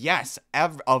 So yes,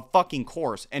 a fucking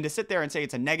course. And to sit there and say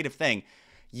it's a negative thing,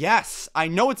 yes, I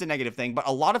know it's a negative thing, but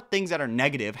a lot of things that are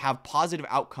negative have positive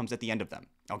outcomes at the end of them,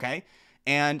 okay?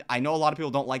 And I know a lot of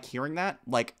people don't like hearing that.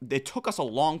 Like, it took us a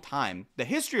long time. The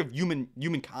history of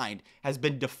humankind has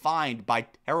been defined by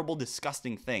terrible,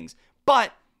 disgusting things.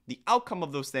 But the outcome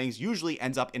of those things usually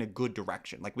ends up in a good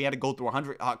direction. Like, we had to go through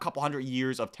a couple hundred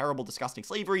years of terrible, disgusting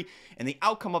slavery, and the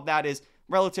outcome of that is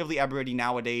relatively everybody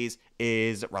nowadays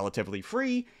is relatively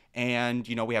free, and,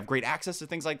 you know, we have great access to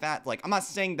things like that. Like, I'm not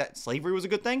saying that slavery was a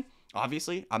good thing.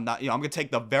 Obviously, I'm not, I'm going to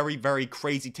take the very, very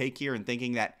crazy take here and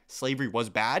thinking that slavery was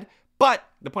bad. But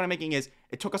the point I'm making is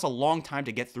It took us a long time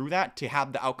to get through that to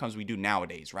have the outcomes we do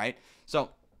nowadays, right? So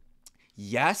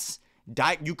yes,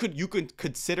 you could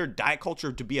consider diet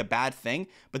culture to be a bad thing,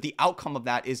 but the outcome of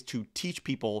that is to teach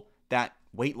people that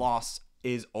weight loss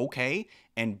is okay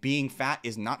and being fat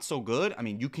is not so good. I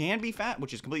mean, you can be fat,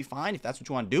 which is completely fine if that's what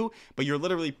you want to do, but you're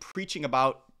literally preaching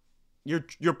about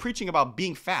you're preaching about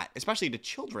being fat, especially to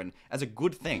children, as a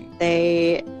good thing.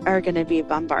 They are going to be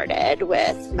bombarded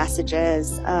with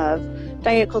messages of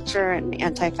diet culture and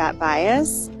anti-fat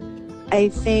bias. I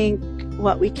think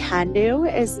what we can do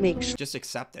is make sure. Just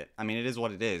accept it. I mean, it is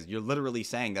what it is. You're literally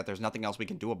saying that there's nothing else we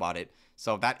can do about it.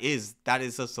 So that is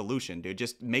a solution, dude.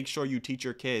 Just make sure you teach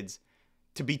your kids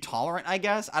to be tolerant, I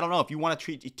guess. I don't know if you want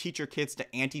to teach your kids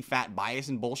to anti-fat bias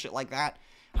and bullshit like that.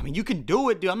 I mean, you can do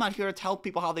it, dude. I'm not here to tell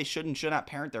people how they should and should not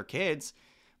parent their kids.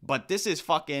 But this is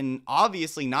fucking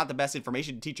obviously not the best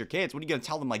information to teach your kids. What are you going to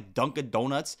tell them? Like Dunkin'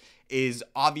 Donuts is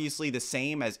obviously the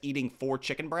same as eating 4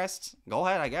 chicken breasts? Go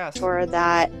ahead, I guess. Sure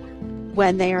that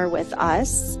when they are with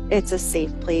us, it's a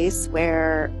safe place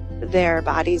where their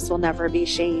bodies will never be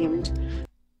shamed.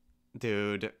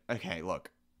 Dude, okay,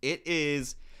 look. It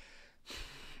is...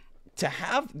 To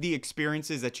have the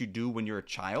experiences that you do when you're a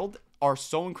child are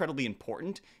so incredibly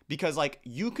important because, like,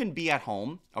 you can be at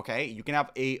home, okay? You can have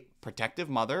a protective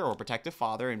mother or protective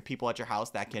father and people at your house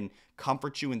that can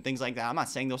comfort you and things like that. I'm not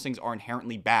saying those things are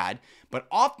inherently bad, but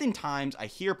oftentimes I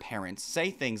hear parents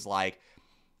say things like,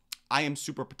 I am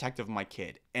super protective of my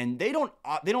kid, and they don't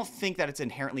think that it's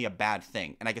inherently a bad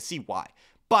thing, and I can see why.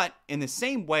 But in the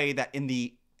same way that in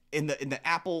the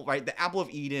apple, right, the apple of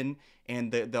Eden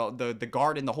and the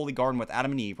garden, the holy garden with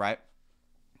Adam and Eve, right?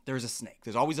 There's a snake.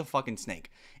 There's always a fucking snake.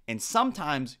 And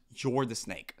sometimes you're the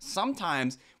snake.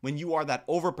 Sometimes when you are that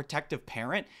overprotective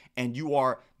parent and you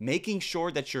are making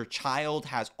sure that your child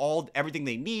has everything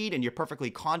they need and you're perfectly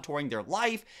contouring their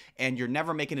life and you're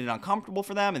never making it uncomfortable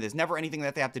for them and there's never anything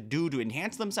that they have to do to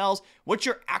enhance themselves, what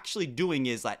you're actually doing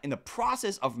is that in the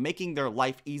process of making their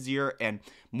life easier and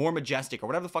more majestic or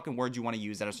whatever the fucking words you want to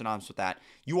use that are synonymous with that,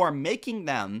 you are making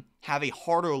them have a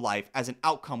harder life as an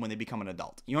outcome when they become an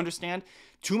adult. You understand?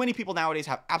 Too many people nowadays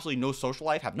have absolutely no social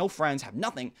life, have no friends, have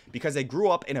nothing because they grew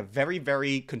up in a very,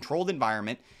 very controlled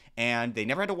environment and they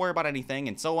never had to worry about anything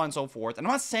and so on and so forth. And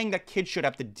I'm not saying that kids should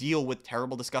have to deal with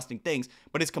terrible, disgusting things,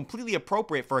 but it's completely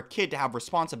appropriate for a kid to have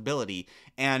responsibility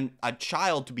and a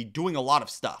child to be doing a lot of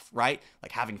stuff, right?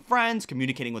 Like having friends,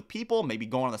 communicating with people, maybe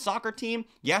going on the soccer team.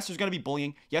 Yes, there's going to be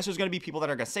bullying. Yes, there's going to be people that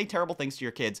are going to say terrible things to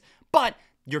your kids, but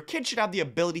your kid should have the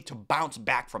ability to bounce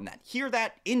back from that. Hear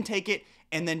that, intake it,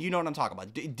 and then you know what I'm talking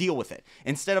about. Deal with it.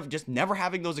 Instead of just never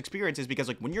having those experiences, because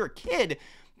like when you're a kid,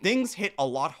 things hit a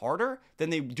lot harder than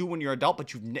they do when you're an adult.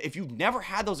 But if you've never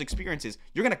had those experiences,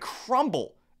 you're going to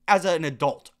crumble as an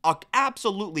adult.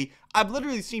 Absolutely. I've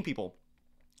literally seen people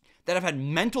that have had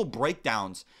mental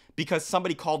breakdowns because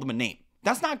somebody called them a name.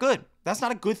 That's not good. That's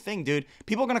not a good thing, dude.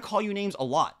 People are going to call you names a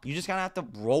lot. You just going to have to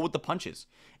roll with the punches.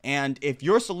 And if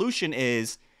your solution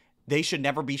is they should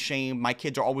never be shamed, my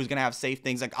kids are always going to have safe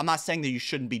things. Like, I'm not saying that you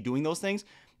shouldn't be doing those things,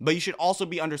 but you should also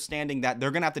be understanding that they're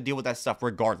going to have to deal with that stuff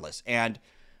regardless. And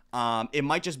it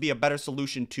might just be a better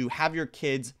solution to have your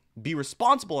kids be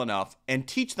responsible enough and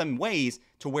teach them ways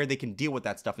to where they can deal with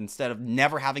that stuff instead of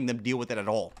never having them deal with it at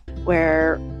all.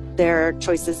 Where their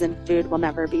choices in food will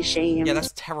never be shamed. Yeah,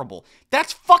 that's terrible.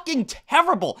 That's fucking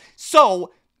terrible.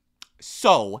 So,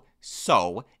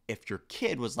 if your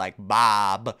kid was like,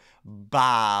 Bob,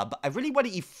 I really want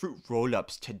to eat fruit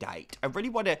roll-ups tonight. I really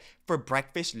want to, for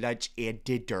breakfast, lunch, and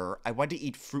dinner, I want to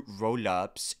eat fruit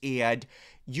roll-ups. And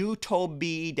you told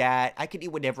me that I can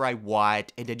eat whatever I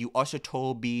want. And then you also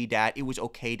told me that it was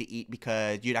okay to eat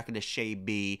because you're not going to shame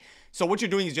me. So what you're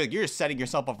doing is you're just setting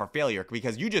yourself up for failure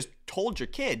because you just told your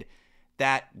kid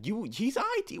that he's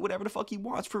alright to eat whatever the fuck he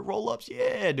wants. Fruit roll-ups,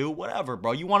 yeah, dude, whatever,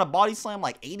 bro. You want to body slam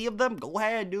like 80 of them? Go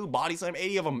ahead, dude. Body slam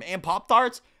 80 of them. And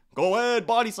Pop-Tarts? Go ahead,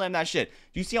 body slam that shit.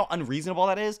 Do you see how unreasonable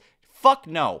that is? Fuck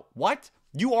no. What?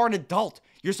 You are an adult.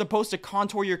 You're supposed to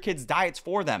contour your kids' diets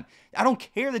for them. I don't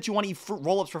care that you want to eat fruit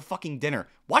roll-ups for fucking dinner.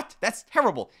 What? That's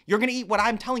terrible. You're going to eat what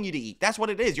I'm telling you to eat. That's what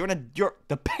it is. You're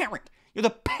the parent. You're the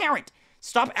parent.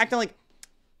 Stop acting like...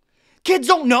 Kids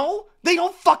don't know. They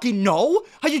don't fucking know.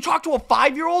 How you talk to a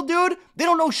 5-year-old, dude? They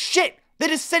don't know shit. They're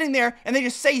just sitting there and they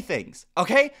just say things,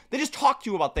 okay? They just talk to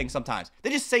you about things sometimes. They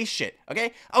just say shit,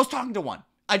 okay? I was talking to one.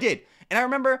 I did. And I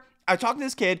remember I was talking to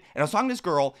this kid and I was talking to this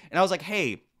girl and I was like,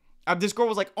 hey, this girl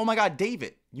was like, oh my God,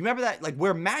 David, you remember that? Like,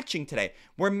 we're matching today.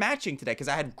 We're matching today because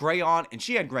I had gray on and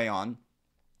she had gray on.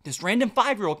 This random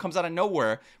 5-year-old comes out of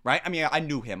nowhere, right? I mean, I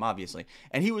knew him, obviously.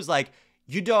 And he was like,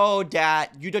 you know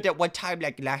that one time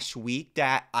like last week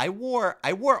that I wore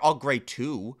all gray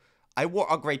too. I wore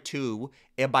a grade 2,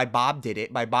 and my mom did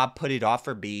it. My mom put it off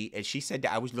for me, and she said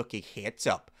that I was looking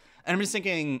handsome. And I'm just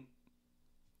thinking,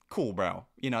 cool, bro.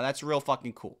 You know, that's real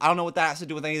fucking cool. I don't know what that has to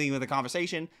do with anything with the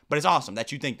conversation, but it's awesome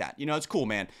that you think that. You know, it's cool,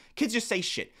 man. Kids just say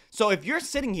shit. So if you're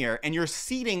sitting here and you're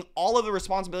ceding all of the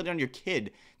responsibility on your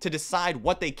kid to decide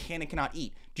what they can and cannot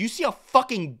eat, do you see how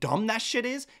fucking dumb that shit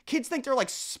is? Kids think they're like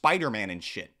Spider-Man and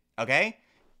shit, okay?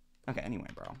 Okay, anyway,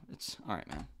 bro. It's all right,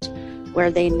 man. Where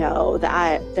they know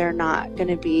that they're not going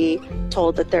to be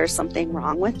told that there's something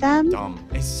wrong with them. Dumb.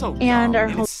 It's so dumb. And our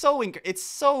it's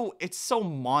so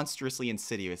monstrously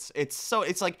insidious. It's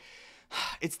like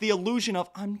it's the illusion of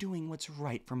I'm doing what's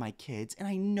right for my kids, and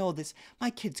I know this.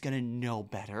 My kid's gonna know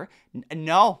better.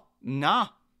 No,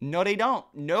 they don't.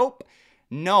 Nope.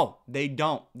 No, they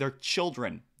don't. They're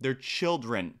children. They're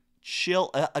children.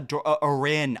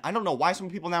 Arin. I don't know why so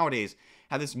many people nowadays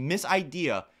have this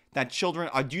misidea that children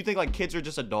are. Do you think like kids are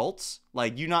just adults?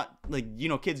 Like you not like, you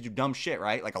know, kids do dumb shit,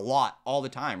 right? Like a lot, all the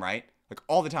time, right? Like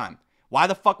all the time. Why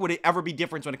the fuck would it ever be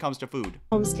different when it comes to food?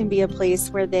 Homes can be a place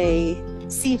where they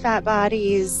see fat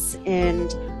bodies in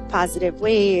positive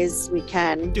ways. We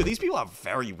can. Dude, these people have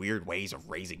very weird ways of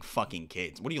raising fucking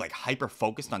kids. What are you, like, hyper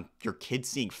focused on your kids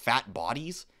seeing fat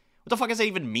bodies? What the fuck does that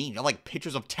even mean? You know, like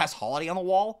pictures of Tess Holiday on the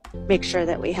wall? Make sure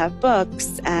that we have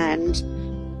books and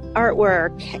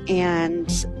artwork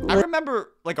and. I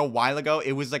remember like a while ago,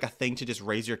 it was like a thing to just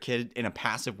raise your kid in a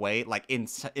passive way, like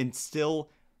instill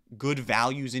good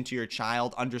values into your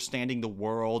child, understanding the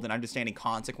world and understanding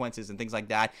consequences and things like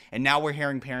that. And now we're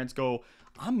hearing parents go,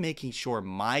 I'm making sure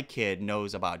my kid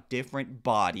knows about different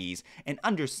bodies and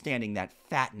understanding that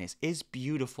fatness is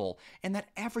beautiful and that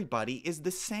everybody is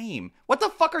the same. What the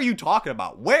fuck are you talking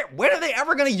about? When are they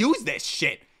ever gonna use this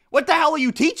shit? What the hell are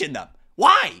you teaching them?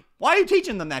 Why? Why are you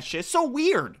teaching them that shit? It's so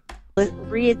weird.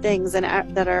 Read things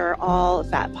that are all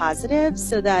fat positive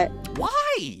so that.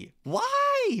 Why?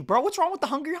 Bro, what's wrong with the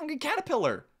hungry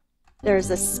caterpillar? There's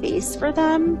a space for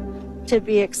them to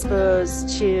be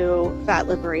exposed to fat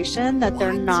liberation that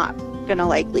they're not gonna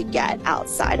likely get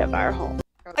outside of our home.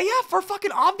 Yeah, for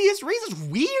fucking obvious reasons.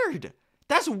 Weird.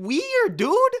 That's weird,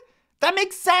 dude. That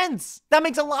makes sense. That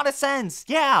makes a lot of sense.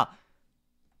 Yeah.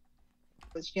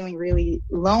 Was feeling really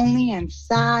lonely and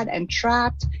sad and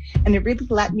trapped, and it really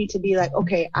led me to be like,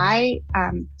 okay, I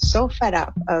am so fed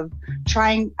up of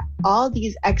trying all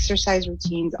these exercise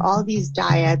routines, all these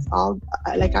diets,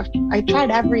 I tried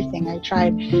everything.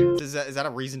 Is that a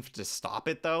reason to stop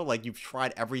it though? Like you've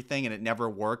tried everything and it never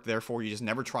worked, therefore you just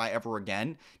never try ever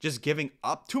again? Just giving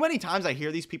up? Too many times I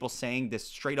hear these people saying this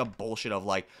straight up bullshit of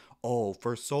like, oh,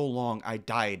 for so long I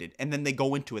dieted. And then they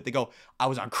go into it. They go, I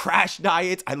was on crash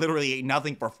diets. I literally ate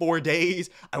nothing for 4 days.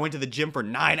 I went to the gym for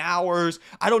 9 hours.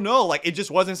 I don't know. Like, it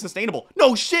just wasn't sustainable.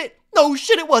 No shit.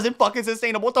 It wasn't fucking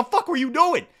sustainable. What the fuck were you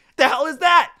doing? The hell is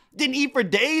that? Didn't eat for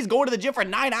days, going to the gym for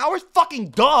 9 hours? Fucking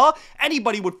duh.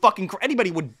 Anybody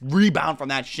would rebound from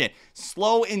that shit.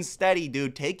 Slow and steady,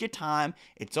 dude. Take your time.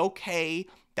 It's okay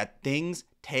that things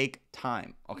take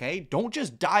time, okay? Don't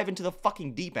just dive into the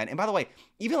fucking deep end. And by the way,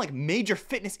 even like major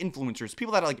fitness influencers,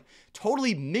 people that are like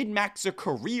totally mid-max their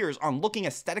careers on looking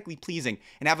aesthetically pleasing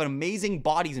and having amazing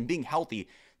bodies and being healthy,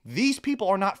 these people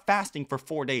are not fasting for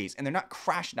 4 days and they're not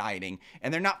crash dieting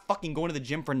and they're not fucking going to the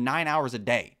gym for 9 hours a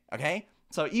day, okay?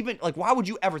 So even like, why would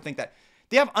you ever think that?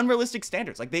 They have unrealistic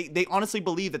standards. Like they honestly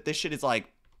believe that this shit is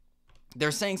like,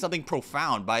 they're saying something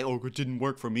profound by, oh, it didn't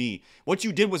work for me. What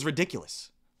you did was ridiculous.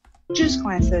 Juice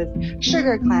cleanses,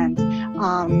 sugar cleanse,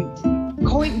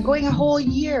 going a whole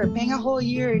year, paying a whole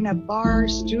year in a bar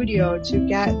studio to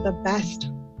get the best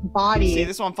body. See,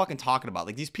 this is what I'm fucking talking about.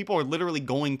 Like, these people are literally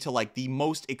going to like the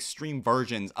most extreme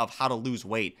versions of how to lose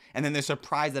weight, and then they're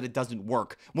surprised that it doesn't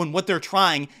work when what they're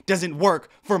trying doesn't work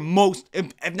for most,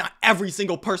 if not every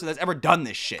single person that's ever done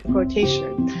this shit.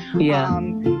 Quotation. Yeah.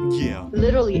 Yeah.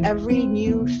 Literally every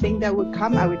new thing that would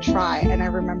come, I would try, and I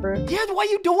remember. Yeah, why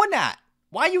are you doing that?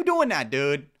 Why are you doing that,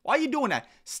 dude? Why are you doing that?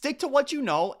 Stick to what you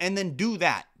know and then do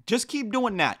that. Just keep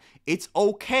doing that. It's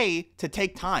okay to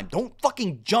take time. Don't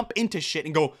fucking jump into shit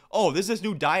and go, oh, this is this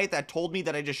new diet that told me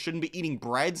that I just shouldn't be eating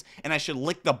breads and I should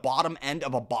lick the bottom end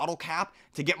of a bottle cap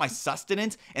to get my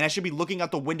sustenance and I should be looking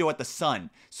out the window at the sun.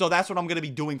 So that's what I'm going to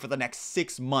be doing for the next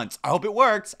 6 months. I hope it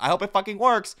works. I hope it fucking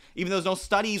works. Even though there's no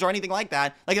studies or anything like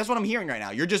that. Like, that's what I'm hearing right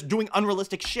now. You're just doing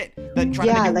unrealistic shit that trying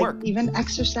to make it work. Even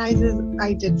exercises.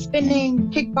 I did spinning,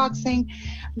 kickboxing,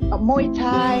 Muay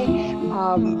Thai,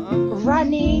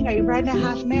 running. I ran a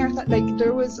half marathon. like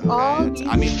there was all these...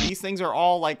 I mean, these things are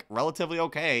all like relatively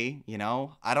okay, you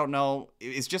know. I don't know.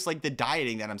 It's just like the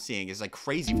dieting that I'm seeing is like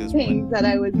crazy for this things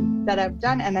woman. that I've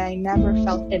done, and I never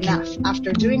felt enough.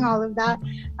 After doing all of that,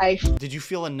 Did you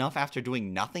feel enough after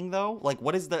doing nothing though? Like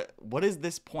what is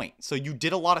this point? So you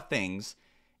did a lot of things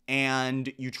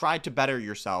and you tried to better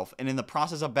yourself, and in the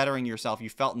process of bettering yourself, you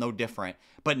felt no different.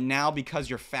 But now because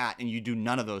you're fat and you do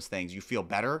none of those things, you feel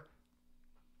better?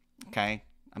 Okay.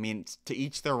 I mean, to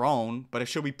each their own, but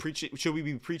should we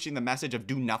be preaching the message of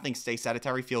do nothing, stay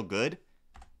sedentary, feel good?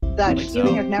 That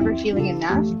feeling of never feeling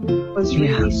enough was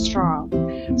really strong.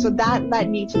 So that led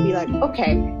me to be like,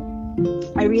 okay,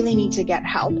 I really need to get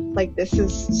help. Like this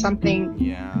is something,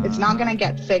 it's not going to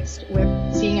get fixed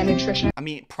with seeing a nutritionist. I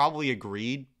mean, probably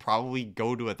agreed. Probably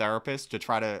go to a therapist to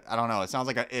try to, I don't know. It sounds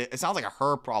like a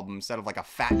her problem instead of like a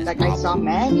fatness problem. I saw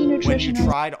many nutritionists. When you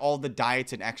tried all the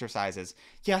diets and exercises.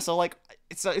 Yeah, so like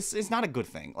it's not a good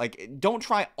thing. Like don't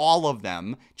try all of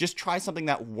them. Just try something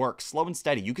that works slow and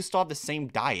steady. You can still have the same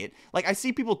diet. Like I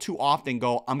see people too often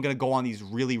go, I'm going to go on these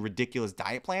really ridiculous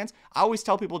diet plans. I always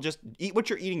tell people just eat what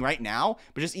you're eating right now,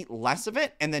 but just eat less of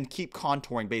it and then keep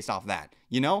contouring based off that.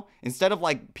 You know, instead of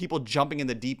like people jumping in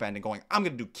the deep end and going, I'm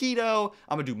going to do keto,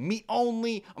 I'm going to do meat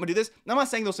only, I'm going to do this. Now, I'm not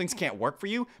saying those things can't work for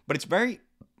you, but it's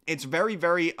very,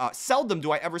 very seldom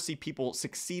do I ever see people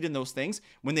succeed in those things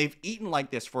when they've eaten like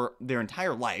this for their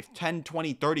entire life, 10,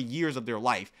 20, 30 years of their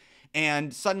life.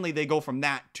 And suddenly they go from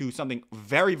that to something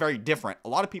very, very different. A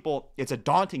lot of people, it's a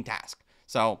daunting task.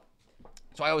 So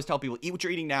I always tell people, eat what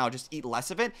you're eating now, just eat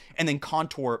less of it, and then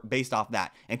contour based off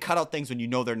that, and cut out things when you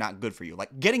know they're not good for you.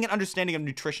 Like, getting an understanding of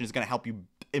nutrition is going to help you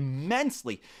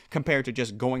immensely compared to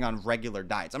just going on regular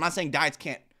diets. I'm not saying diets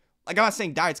can't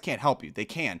help you. They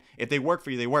can. If they work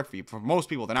for you, they work for you. For most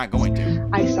people, they're not going to.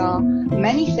 I saw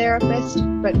many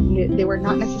therapists, but they were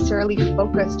not necessarily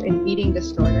focused in eating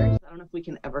disorders. I don't know if we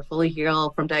can ever fully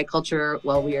heal from diet culture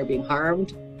while we are being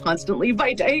harmed constantly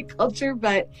by diet culture,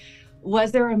 but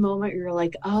was there a moment where you're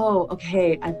like, oh,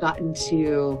 okay, I've gotten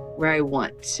to where I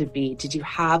want to be? Did you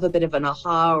have a bit of an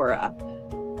aha or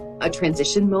a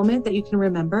transition moment that you can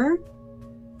remember?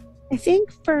 I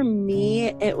think for me,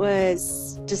 it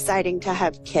was deciding to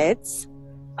have kids.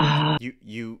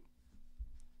 You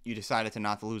decided to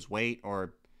not to lose weight,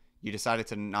 or you decided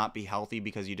to not be healthy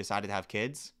because you decided to have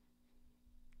kids?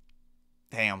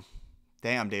 Damn,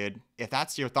 dude. If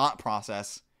that's your thought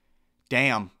process,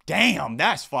 damn,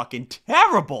 that's fucking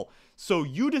terrible. So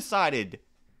you decided,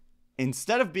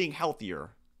 instead of being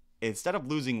healthier, instead of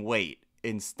losing weight,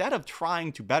 instead of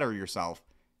trying to better yourself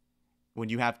when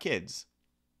you have kids,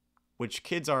 which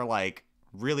kids are like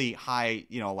really high,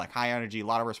 you know, like high energy, a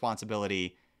lot of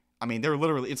responsibility. I mean, they're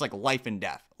literally, it's like life and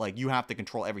death. Like you have to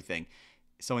control everything.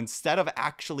 So instead of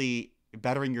actually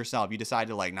bettering yourself, you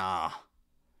decided like, nah,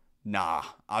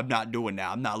 I'm not doing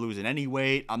that. I'm not losing any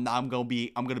weight. I'm going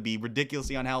to be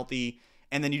ridiculously unhealthy.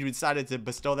 And then you decided to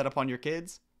bestow that upon your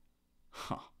kids.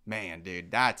 Huh, man,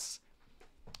 dude, that's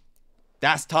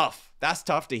tough. That's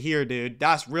tough to hear, dude.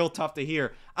 That's real tough to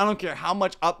hear. I don't care how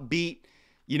much upbeat,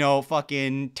 you know,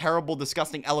 fucking terrible,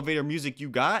 disgusting elevator music you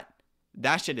got.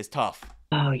 That shit is tough.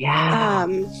 Oh, yeah.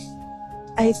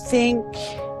 I think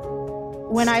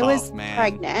when I was man.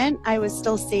 pregnant, I was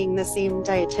still seeing the same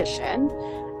dietitian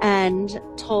and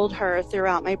told her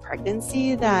throughout my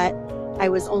pregnancy that I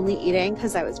was only eating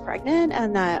because I was pregnant,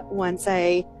 and that once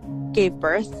I gave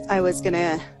birth, I was going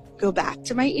to go back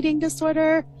to my eating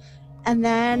disorder. And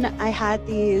then I had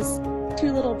these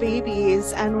 2 little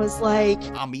babies and was like,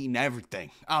 I'm eating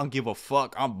everything. I don't give a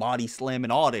fuck. I'm body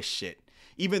slamming all this shit.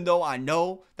 Even though I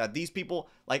know that these people,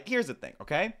 like, here's the thing,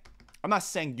 okay? I'm not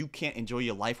saying you can't enjoy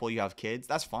your life while you have kids.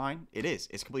 That's fine. It is.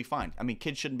 It's completely fine. I mean,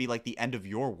 kids shouldn't be like the end of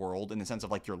your world in the sense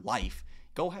of like your life.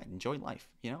 Go ahead, enjoy life,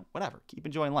 you know, whatever. Keep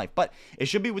enjoying life. But it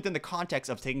should be within the context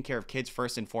of taking care of kids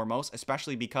first and foremost,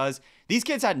 especially because these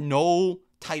kids had no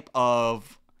type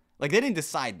of, like, they didn't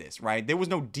decide this, right? There was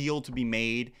no deal to be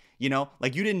made, you know?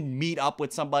 Like, you didn't meet up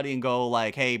with somebody and go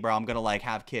like, hey, bro, I'm going to like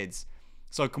have kids.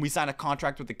 So can we sign a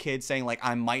contract with the kid saying like,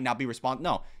 I might not be responsible?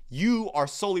 No, you are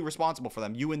solely responsible for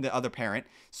them, you and the other parent.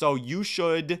 So you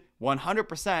should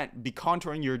 100% be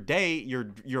contouring your day,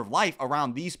 your life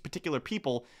around these particular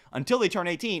people until they turn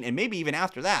 18 and maybe even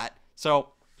after that.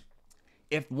 So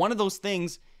if one of those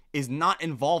things is not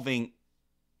involving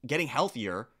getting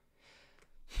healthier,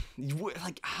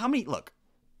 like how many, look,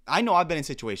 I know I've been in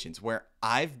situations where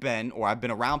I've been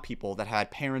around people that had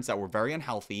parents that were very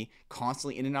unhealthy,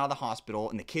 constantly in and out of the hospital,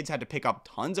 and the kids had to pick up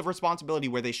tons of responsibility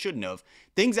where they shouldn't have.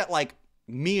 Things that like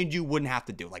me and you wouldn't have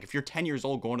to do. Like if you're 10 years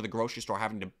old going to the grocery store,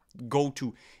 having to go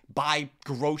to buy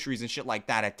groceries and shit like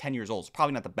that at 10 years old, it's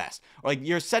probably not the best. Or like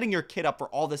you're setting your kid up for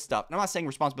all this stuff. And I'm not saying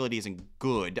responsibility isn't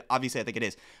good. Obviously, I think it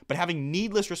is. But having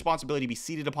needless responsibility be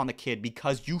seated upon the kid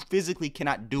because you physically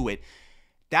cannot do it,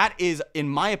 that is, in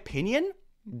my opinion,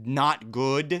 not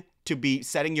good to be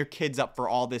setting your kids up for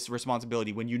all this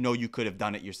responsibility when you know you could have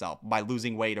done it yourself by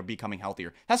losing weight or becoming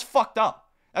healthier. That's fucked up.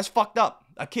 That's fucked up.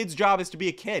 A kid's job is to be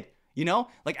a kid, you know?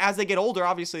 Like as they get older,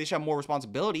 obviously they should have more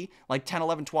responsibility, like 10,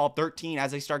 11, 12, 13,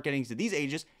 as they start getting to these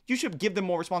ages, you should give them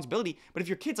more responsibility. But if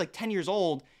your kid's like 10 years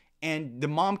old and the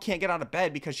mom can't get out of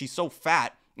bed because she's so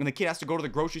fat and the kid has to go to the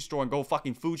grocery store and go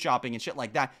fucking food shopping and shit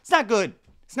like that, it's not good.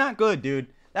 It's not good, dude.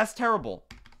 That's terrible.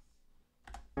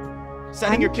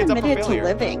 Setting your kids up for failure. I'm committed to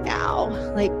living now.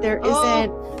 Like there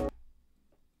isn't.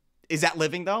 Is that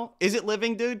living though? Is it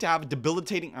living, dude? To have a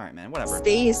debilitating. All right, man. Whatever.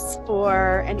 Space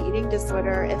for an eating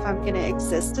disorder if I'm going to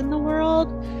exist in the world,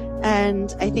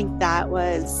 and I think that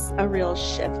was a real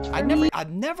shift for me.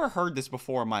 I've never heard this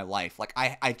before in my life. Like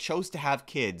I chose to have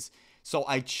kids, so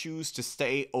I choose to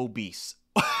stay obese.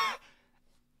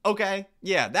 Okay,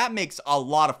 yeah, that makes a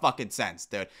lot of fucking sense,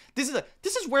 dude. This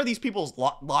is where these people's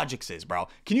logics is, bro.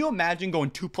 Can you imagine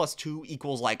going 2 + 2 =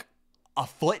 like a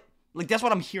foot? Like that's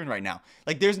what I'm hearing right now.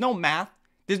 Like there's no math.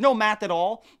 There's no math at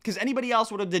all, because anybody else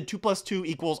would have did 2 + 2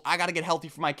 = I gotta get healthy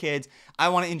for my kids. I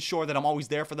want to ensure that I'm always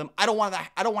there for them. I don't want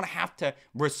to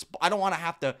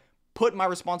have to put my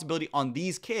responsibility on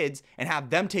these kids and have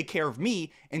them take care of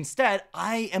me. Instead,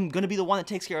 I am gonna be the one that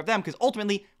takes care of them because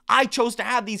ultimately I chose to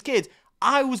have these kids.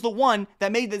 I was the one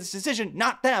that made this decision,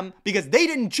 not them, because they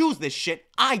didn't choose this shit.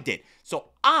 I did. So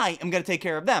I am going to take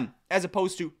care of them as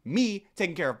opposed to me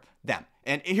taking care of them.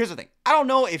 And here's the thing. I don't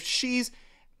know if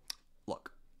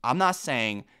look, I'm not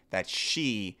saying that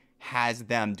she has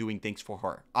them doing things for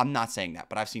her. I'm not saying that,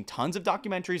 but I've seen tons of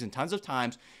documentaries and tons of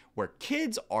times where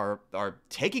kids are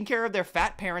taking care of their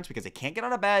fat parents because they can't get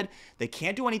out of bed. They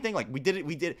can't do anything. Like we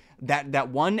did that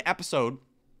one episode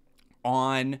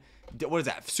on, what is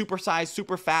that? Super size,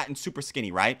 super fat, and super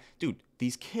skinny, right? Dude,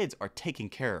 these kids are taking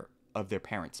care of their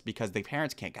parents because their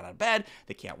parents can't get out of bed,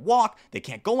 they can't walk, they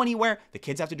can't go anywhere. The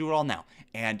kids have to do it all now.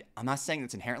 And I'm not saying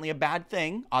it's inherently a bad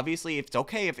thing. Obviously, it's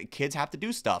okay if kids have to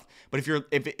do stuff. But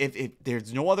if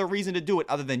there's no other reason to do it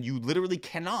other than you literally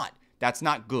cannot, that's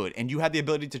not good. And you had the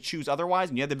ability to choose otherwise,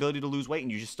 and you had the ability to lose weight,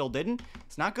 and you just still didn't.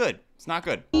 It's not good. It's not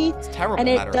good. It's terrible. And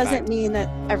it doesn't mean that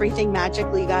everything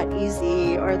magically got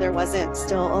easy or there wasn't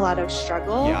still a lot of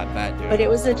struggle. Yeah, I bet, dude. But it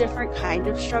was a different kind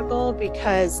of struggle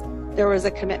because there was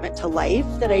a commitment to life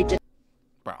that I didn't.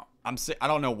 Bro, I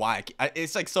don't know why.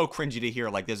 It's like so cringy to hear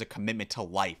like there's a commitment to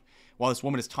life while this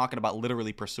woman is talking about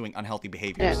literally pursuing unhealthy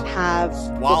behaviors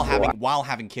while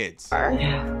having kids.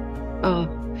 Oh,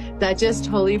 that just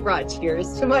totally brought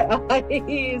tears to my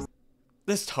eyes.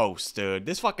 This host, dude.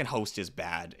 This fucking host is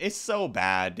bad. It's so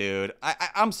bad, dude.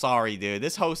 I'm sorry, dude.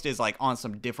 This host is like on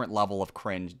some different level of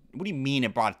cringe. What do you mean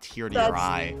it brought a tear to your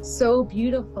eye? So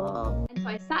beautiful. And so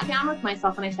I sat down with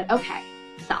myself and I said, okay,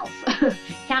 self,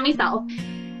 Cami self,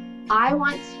 I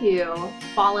want to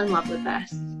fall in love with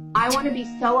this. I want to be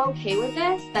so okay with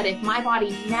this that if my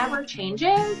body never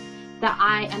changes, that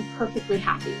I am perfectly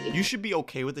happy. You should be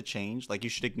okay with the change. Like you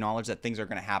should acknowledge that things are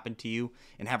going to happen to you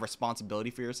and have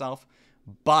responsibility for yourself.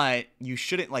 But you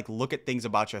shouldn't like look at things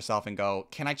about yourself and go,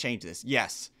 can I change this?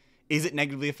 Yes. Is it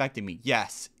negatively affecting me?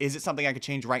 Yes. Is it something I could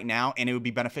change right now and it would be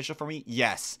beneficial for me?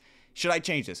 Yes. Should I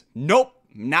change this? Nope.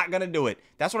 Not going to do it.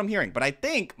 That's what I'm hearing. But I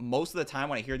think most of the time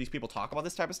when I hear these people talk about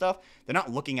this type of stuff, they're not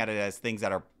looking at it as things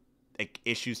that are like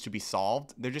issues to be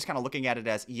solved. They're just kind of looking at it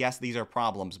as, yes, these are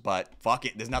problems, but fuck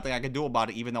it. There's nothing I can do about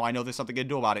it, even though I know there's something to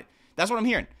do about it. That's what I'm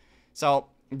hearing. So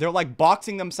they're like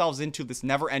boxing themselves into this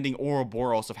never-ending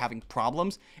Ouroboros of having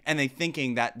problems, and they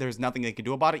thinking that there's nothing they can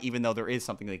do about it, even though there is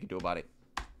something they can do about it.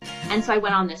 And so I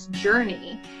went on this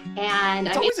journey, and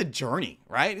it's always a journey,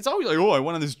 right? It's always like, oh, I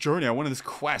went on this journey. I went on this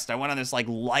quest. I went on this like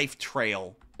life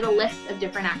trail. A list of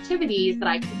different activities that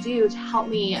I could do to help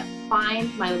me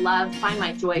find my love, find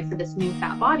my joy for this new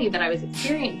fat body that I was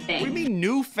experiencing. What do you mean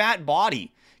new fat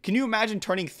body? Can you imagine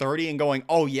turning 30 and going,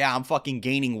 oh yeah, I'm fucking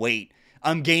gaining weight.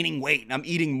 I'm gaining weight and I'm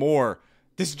eating more.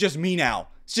 This is just me now.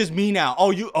 It's just me now.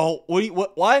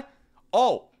 What?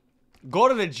 Oh, go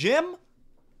to the gym?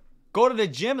 Go to the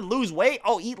gym and lose weight?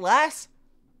 Oh, eat less?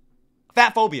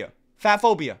 Fat phobia. Fat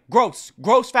phobia. Gross.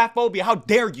 Gross fat phobia. How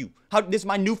dare you? This is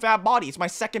my new fat body. It's my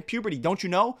second puberty. Don't you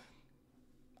know?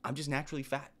 I'm just naturally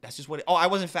fat. That's just what it... Oh, I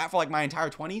wasn't fat for like my entire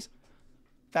 20s?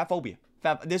 Fat phobia.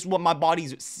 This is what my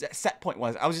body's set point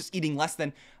was. I was just eating less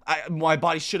than my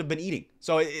body should have been eating.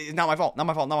 So it's not my fault. Not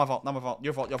my fault. Not my fault. Not my fault.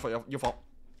 Your fault. Your fault. Your fault.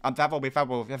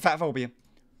 Fat phobia.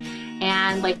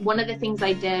 And like one of the things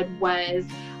I did was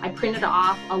I printed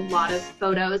off a lot of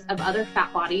photos of other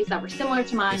fat bodies that were similar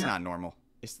to mine. It's not normal.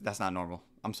 That's not normal.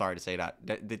 I'm sorry to say that.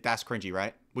 That's cringy,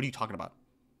 right? What are you talking about?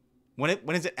 When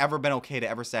has it ever been okay to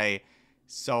ever say,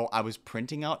 so I was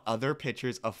printing out other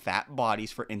pictures of fat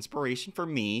bodies for inspiration for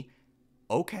me.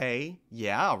 Okay.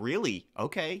 Yeah, really?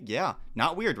 Okay. Yeah.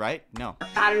 Not weird, right? No.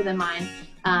 Fatter than mine,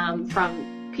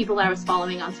 from people that I was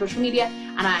following on social media,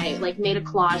 and I like made a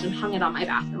collage and hung it on my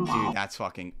bathroom wall. Dude, that's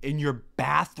fucking in your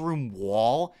bathroom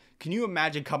wall. Can you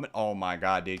imagine coming? Oh my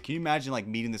god, dude. Can you imagine like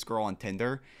meeting this girl on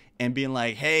Tinder and being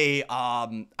like, hey,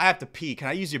 I have to pee. Can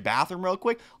I use your bathroom real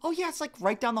quick? Oh yeah, it's like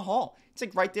right down the hall. It's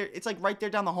like right there. It's like right there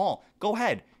down the hall. Go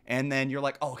ahead. And then you're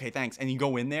like, oh, okay, thanks. And you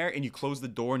go in there and you close the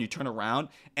door and you turn around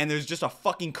and there's just a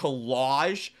fucking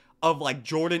collage of like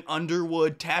Jordan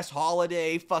Underwood, Tess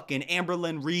Holiday, fucking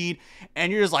Amberlynn Reed.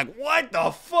 And you're just like, what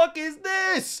the fuck is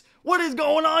this? What is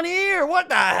going on here? What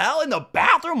the hell? In the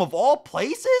bathroom of all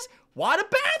places? Why the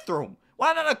bathroom?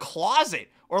 Why not a closet?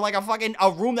 Or like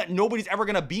a room that nobody's ever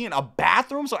gonna be in, a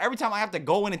bathroom? So every time I have to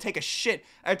go in and take a shit,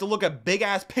 I have to look at big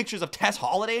ass pictures of Tess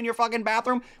Holiday in your fucking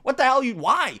bathroom? What the hell?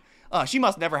 Why? She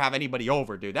must never have anybody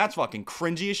over, dude. That's fucking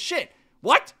cringy as shit.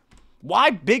 What?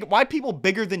 Why people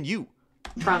bigger than you?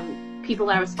 From people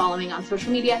that I was following on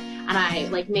social media, and I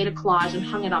like made a collage and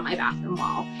hung it on my bathroom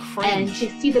wall. Cringe. And to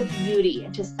see the beauty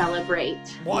and to celebrate.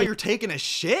 While you're taking a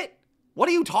shit? What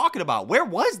are you talking about? Where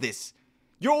was this?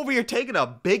 You're over here taking a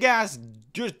big ass,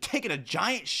 just taking a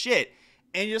giant shit,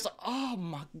 and you're just like, oh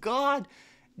my god,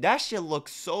 that shit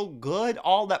looks so good.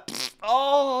 All that,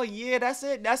 oh yeah, that's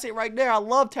it right there. I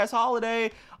love Tess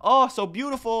Holiday. Oh, so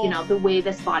beautiful. You know, the way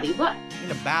this body looked. In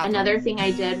the bathroom. Another thing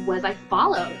I did was I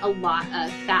followed a lot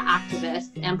of fat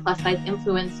activists and plus size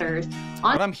influencers.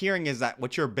 What I'm hearing is that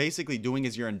what you're basically doing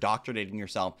is you're indoctrinating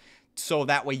yourself so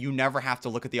that way you never have to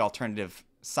look at the alternative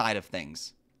side of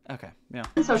things. Okay, yeah.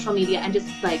 On social media and just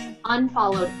like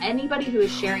unfollowed anybody who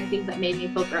was sharing things that made me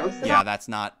feel gross. Yeah, that's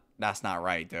not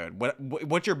right, dude.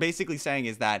 What you're basically saying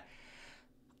is that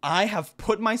I have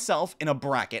put myself in a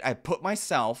bracket. I put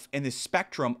myself in the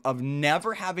spectrum of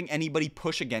never having anybody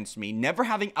push against me, never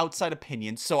having outside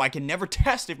opinions, so I can never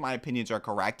test if my opinions are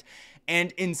correct.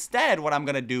 And instead, what I'm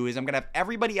going to do is I'm going to have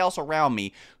everybody else around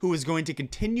me who is going to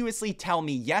continuously tell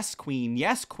me, yes, queen,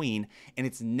 and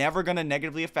it's never going to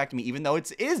negatively affect me, even though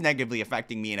it is negatively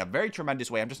affecting me in a very tremendous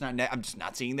way. I'm just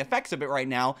not seeing the effects of it right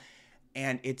now.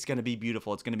 And it's going to be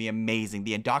beautiful. It's going to be amazing.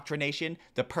 The indoctrination,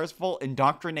 the purposeful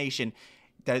indoctrination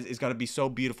that is going to be so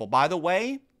beautiful. By the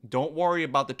way, don't worry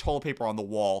about the toilet paper on the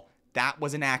wall. That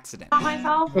was an accident.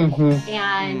 Myself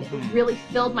and really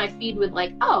filled my feed with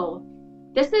like, oh,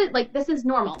 this is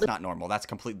normal. It's not normal.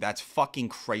 That's fucking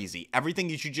crazy. Everything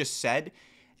you just said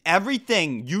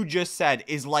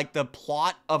is like the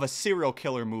plot of a serial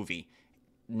killer movie.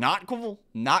 Not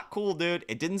cool, dude.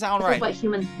 It didn't sound right. This is what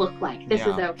humans look like. This is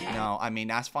okay. No, I mean,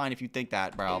 that's fine if you think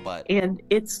that, bro, but... And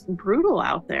it's brutal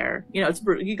out there. You know, it's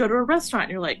brutal. You go to a restaurant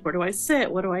and you're like, where do I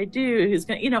sit? What do I do? Who's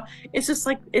gonna, it's just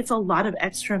like, it's a lot of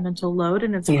extra mental load,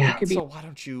 and it's it could be... So why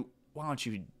don't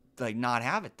you like not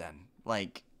have it then?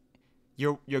 Like,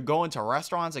 you're going to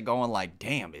restaurants and going like,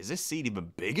 damn, is this seat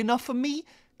even big enough for me?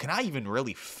 Can I even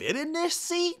really fit in this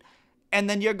seat? And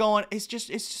then you're going, it's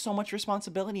just so much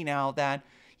responsibility now that,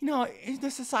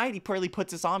 the society purely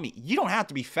puts this on me. You don't have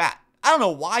to be fat. I don't know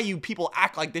why you people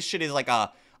act like this shit is like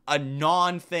a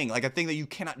non-thing, like a thing that you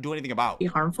cannot do anything about. Be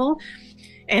harmful.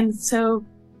 And so,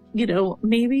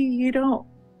 maybe you don't,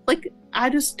 like, I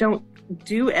just don't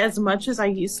do as much as I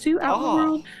used to out in the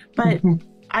world, but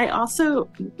I also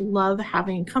love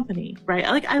having company, right?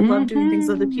 Like, I love doing things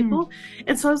with other people.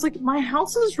 And so I was like, my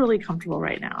house is really comfortable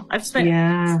right now. I've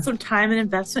spent some time and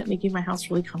investment making my house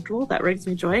really comfortable. That brings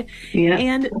me joy. Yeah.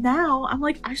 And now I'm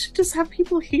like, I should just have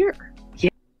people here. Yeah.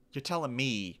 You're telling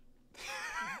me.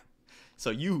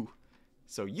 So you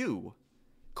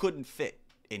couldn't fit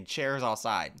in chairs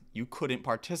outside. You couldn't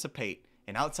participate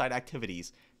in outside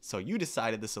activities. So you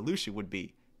decided the solution would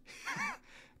be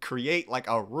create like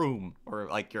a room or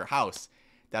like your house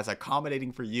that's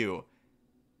accommodating for you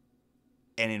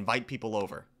and invite people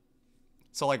over.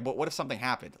 So like, what if something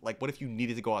happened? Like, what if you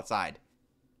needed to go outside?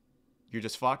 You're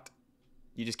just fucked.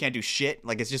 You just can't do shit.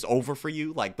 Like, it's just over for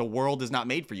you. Like, the world is not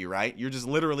made for you, right? You're just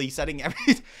literally setting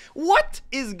everything. What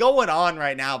is going on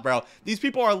right now, bro? These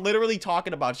people are literally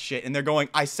talking about shit and they're going,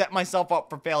 I set myself up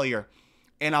for failure.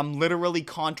 And I'm literally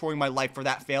contouring my life for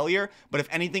that failure. But if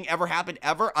anything ever happened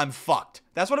ever, I'm fucked.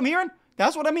 That's what I'm hearing.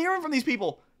 That's what I'm hearing from these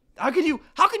people. How can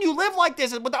you live like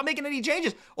this without making any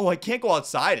changes? Oh, I can't go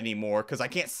outside anymore because I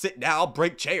can't sit down, I'll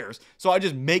break chairs. So I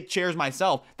just make chairs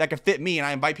myself that can fit me and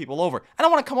I invite people over. I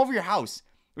don't want to come over your house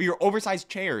with your oversized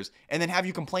chairs and then have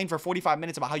you complain for 45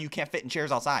 minutes about how you can't fit in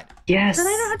chairs outside. Yes. Then I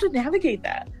don't have to navigate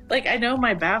that. Like, I know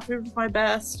my bathroom's my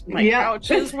best, my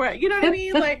couch is where, you know what I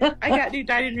mean? Like, I got new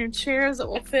dining room chairs that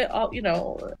will fit all, you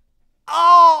know.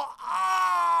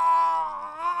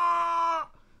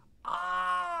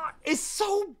 It's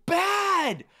so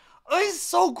bad. It's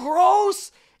so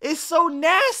gross. It's so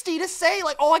nasty to say,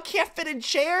 like, oh, I can't fit in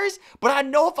chairs, but I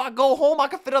know if I go home, I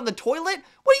can fit on the toilet.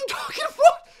 What are you talking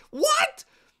about? What?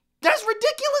 That's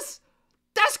ridiculous.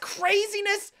 That's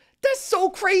craziness. That's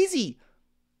so crazy.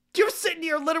 You're sitting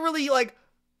here literally, like,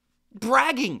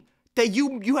 bragging that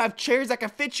you have chairs that can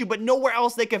fit you, but nowhere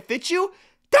else they can fit you.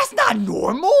 That's not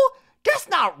normal. That's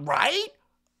not right.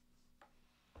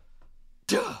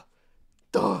 Duh.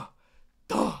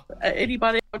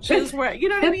 Anybody couches where, you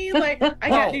know what I mean? Like, I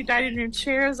got new dining room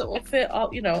chairs that will fit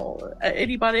all, you know,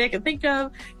 anybody I can think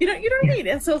of. You know what I mean?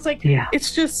 And so it's like,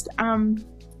 it's just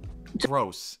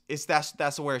gross.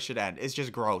 That's where it should end. It's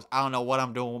just gross. I don't know what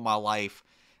I'm doing with my life.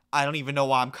 I don't even know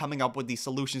why I'm coming up with these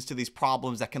solutions to these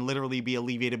problems that can literally be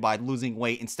alleviated by losing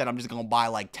weight. Instead, I'm just gonna buy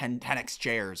like 10x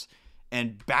chairs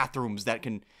and bathrooms that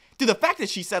can. Dude, the fact that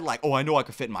she said like, oh, I know I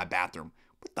could fit in my bathroom.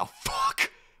 What the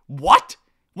fuck? What?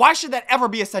 Why should that ever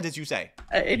be a sentence you say?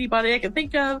 Anybody I can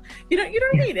think of. You know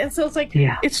what I mean? And so it's like,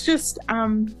 it's just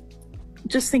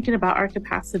thinking about our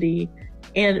capacity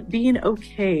and being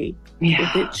okay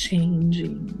with it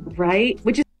changing. Right?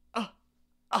 Which is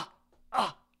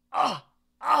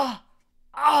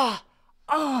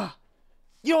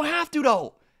You don't have to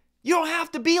though. You don't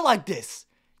have to be like this.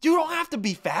 You don't have to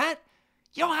be fat.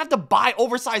 You don't have to buy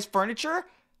oversized furniture.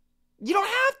 You don't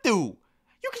have to.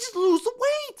 You can just lose the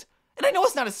weight. And I know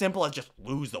it's not as simple as just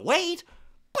lose the weight,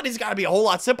 but it's got to be a whole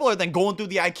lot simpler than going through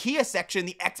the IKEA section,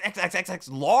 the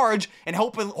XXXXX large, and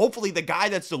hopefully the guy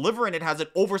that's delivering it has an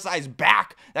oversized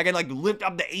back that can like lift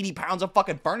up the 80 pounds of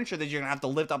fucking furniture that you're gonna have to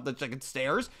lift up the fucking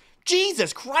stairs.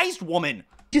 Jesus Christ, woman.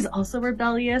 She's also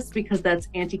rebellious because that's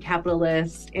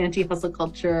anti-capitalist, anti-hustle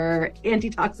culture,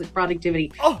 anti-toxic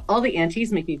productivity. All the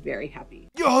antis make me very happy.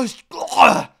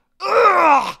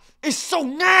 It's so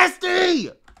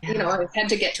nasty. You know, I've had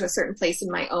to get to a certain place in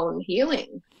my own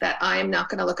healing that I'm not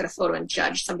going to look at a photo and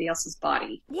judge somebody else's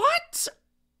body. What?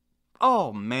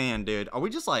 Oh, man, dude. Are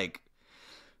we just like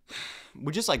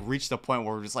reached the point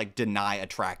where we're just like deny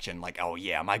attraction? Like, oh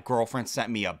yeah, my girlfriend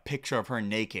sent me a picture of her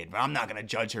naked, but I'm not going to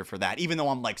judge her for that. Even though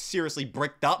I'm like seriously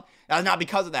bricked up. That's not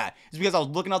because of that. It's because I was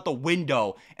looking out the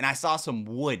window and I saw some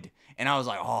wood. And I was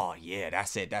like, oh yeah,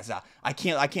 that's it. I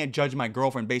can't judge my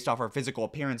girlfriend based off her physical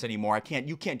appearance anymore.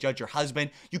 You can't judge your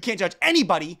husband. You can't judge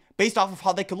anybody based off of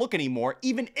how they can look anymore,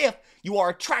 even if you are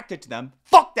attracted to them.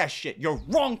 Fuck that shit. You're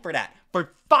wrong for that.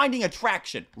 For finding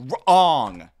attraction.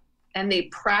 Wrong. And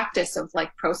the practice of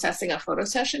like processing a photo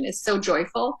session is so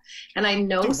joyful. And I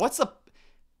know. Dude,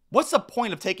 what's the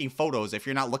point of taking photos if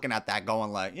you're not looking at that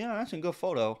going like, yeah, that's a good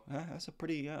photo. That's a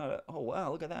pretty, oh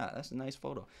wow, look at that. That's a nice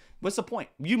photo. What's the point?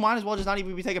 You might as well just not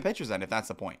even be taking pictures then if that's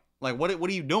the point. Like, what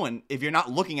are you doing if you're not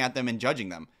looking at them and judging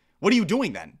them? What are you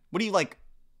doing then? What are you like?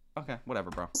 Okay, whatever,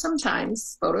 bro.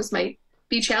 Sometimes photos might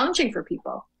be challenging for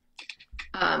people.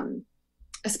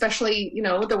 Especially, you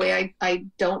know, the way I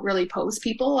don't really pose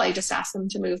people. I just ask them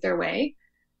to move their way.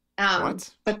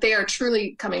 But they are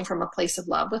truly coming from a place of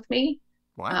love with me.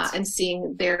 And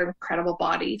seeing their incredible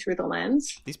body through the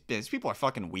lens. These people are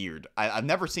fucking weird. I've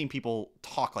never seen people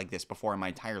talk like this before in my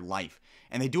entire life.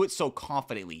 And they do it so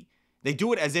confidently. They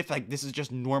do it as if like this is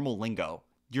just normal lingo.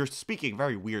 You're speaking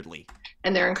very weirdly.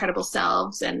 And their incredible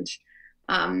selves. And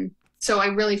so I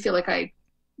really feel like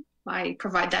I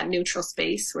provide that neutral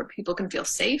space where people can feel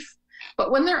safe.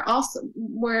 But when they're also,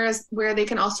 where they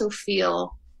can also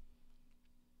feel,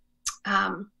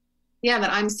 that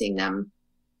I'm seeing them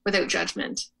without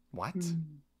judgment. What?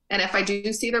 And if I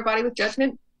do see their body with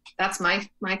judgment, that's my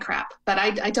crap. But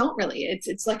I don't really.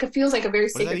 It's like it feels like a very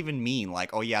sacred. What does that even mean?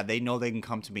 Like, oh yeah, they know they can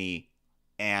come to me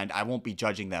and I won't be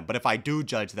judging them. But if I do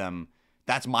judge them,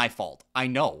 that's my fault. I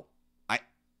know.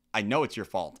 I know it's your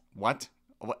fault. What?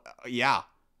 Yeah.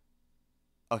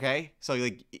 Okay? So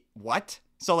like what?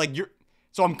 So like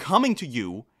so I'm coming to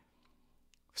you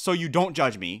so you don't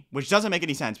judge me, which doesn't make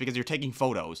any sense because you're taking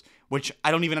photos, which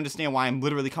I don't even understand why I'm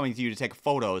literally coming to you to take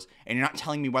photos and you're not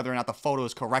telling me whether or not the photo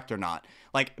is correct or not.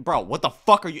 Like, bro, what the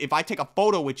fuck are you? If I take a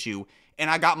photo with you and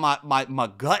I got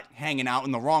my gut hanging out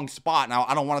in the wrong spot and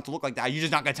I don't want it to look like that, you're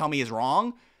just not going to tell me it's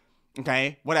wrong?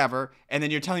 Okay, whatever. And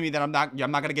then you're telling me that I'm not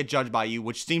going to get judged by you,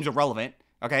 which seems irrelevant.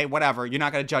 Okay, whatever. You're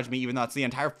not going to judge me, even though that's the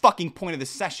entire fucking point of this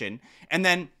session. And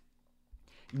then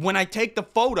when I take the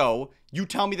photo, you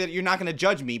tell me that you're not going to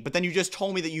judge me, but then you just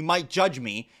told me that you might judge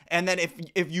me. And then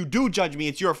if you do judge me,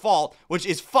 it's your fault, which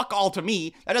is fuck all to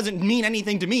me. That doesn't mean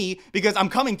anything to me because I'm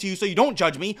coming to you so you don't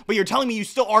judge me, but you're telling me you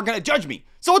still are going to judge me.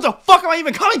 So what the fuck am I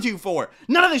even coming to you for?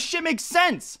 None of this shit makes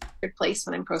sense. Good place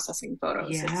when I'm processing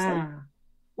photos. Yeah. It's like,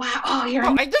 wow, oh, you're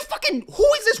Bro, this fucking,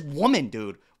 who is this woman,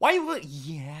 dude? Why you,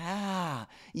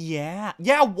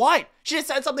 yeah, what? She just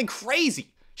said something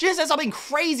crazy. She just said something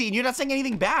crazy and you're not saying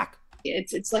anything back.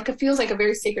 it's like, it feels like a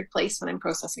very sacred place when I'm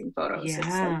processing photos. Yeah. It's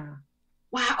like,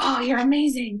 wow, oh, you're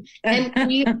amazing. And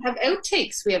we have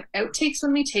outtakes. We have outtakes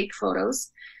when we take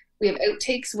photos. We have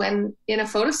outtakes when in a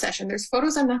photo session, there's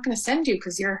photos I'm not going to send you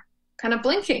because you're kind of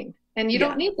blinking and you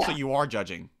don't need that. So you are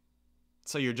judging.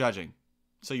 So you're judging.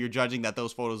 So you're judging that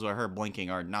those photos of her blinking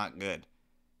are not good.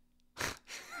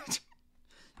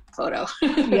 Photo.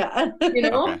 Yeah. You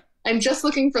know, Okay. I'm just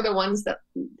looking for the ones that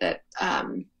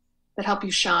help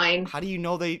you shine. How do you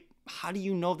know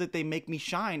that they make me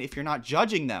shine if you're not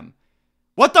judging them?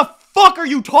 What the fuck are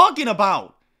you talking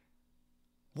about?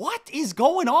 What is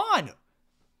going on?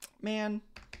 Man,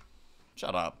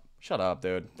 shut up. Shut up,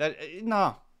 dude.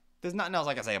 Nah. There's nothing else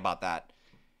I can say about that.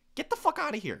 Get the fuck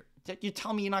out of here. You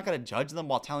tell me you're not going to judge them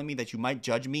while telling me that you might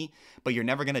judge me, but you're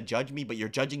never going to judge me, but you're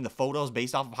judging the photos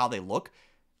based off of how they look?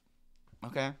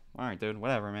 Okay. All right, dude.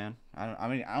 Whatever, man. I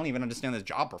don't even understand this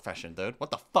job profession, dude. What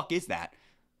the fuck is that?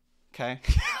 Okay.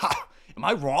 Am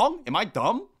I wrong? Am I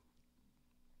dumb?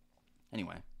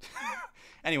 Anyway.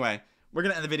 Anyway, we're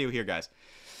going to end the video here, guys.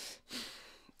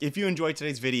 If you enjoyed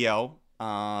today's video,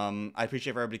 I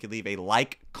appreciate if everybody could leave a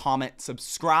like, comment,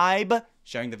 subscribe,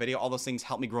 sharing the video. All those things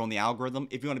help me grow in the algorithm.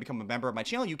 If you want to become a member of my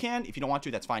channel, you can. If you don't want to,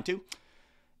 that's fine too.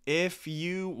 If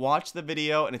you watch the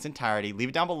video in its entirety, leave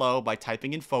it down below by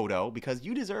typing in photo, because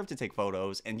you deserve to take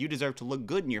photos and you deserve to look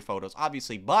good in your photos,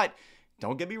 obviously. But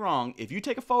don't get me wrong, if you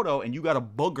take a photo and you got a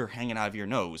booger hanging out of your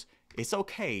nose, it's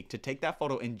okay to take that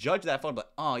photo and judge that photo.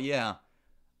 But oh yeah,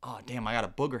 oh damn, I got a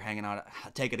booger hanging out.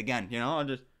 Take it again, you know.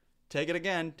 Just take it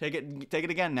again, take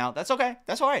it again. Now that's okay.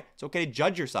 That's all right. It's okay to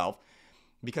judge yourself,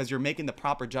 because you're making the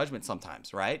proper judgment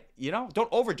sometimes, right? You know, don't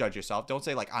overjudge yourself. Don't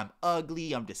say like, I'm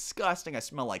ugly, I'm disgusting, I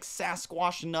smell like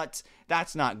Sasquatch nuts.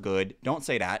 That's not good. Don't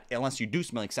say that unless you do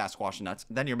smell like Sasquatch nuts.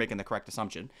 Then you're making the correct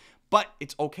assumption. But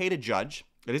it's okay to judge.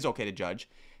 It is okay to judge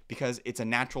because it's a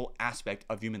natural aspect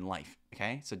of human life,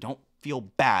 okay? So don't feel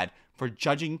bad for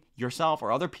judging yourself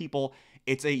or other people.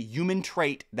 It's a human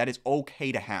trait that is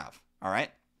okay to have, all right?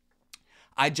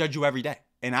 I judge you every day,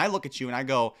 and I look at you and I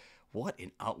go, what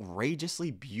an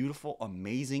outrageously beautiful,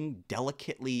 amazing,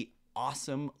 delicately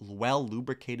awesome,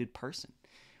 well-lubricated person.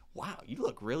 Wow, you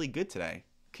look really good today.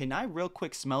 Can I real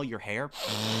quick smell your hair?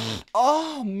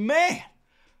 Oh, man.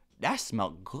 That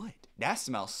smelled good. That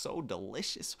smells so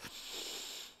delicious.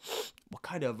 What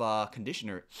kind of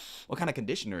conditioner? What kind of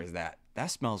conditioner is that? That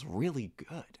smells really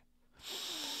good.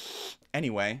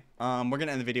 Anyway, we're going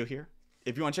to end the video here.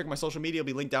 If you want to check my social media, it'll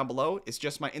be linked down below. It's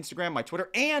just my Instagram, my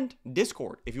Twitter, and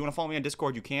Discord. If you want to follow me on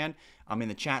Discord, you can. I'm in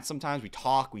the chat sometimes. We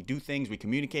talk, we do things, we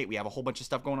communicate. We have a whole bunch of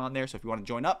stuff going on there. So if you want to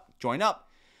join up, join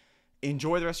up.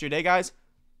 Enjoy the rest of your day, guys.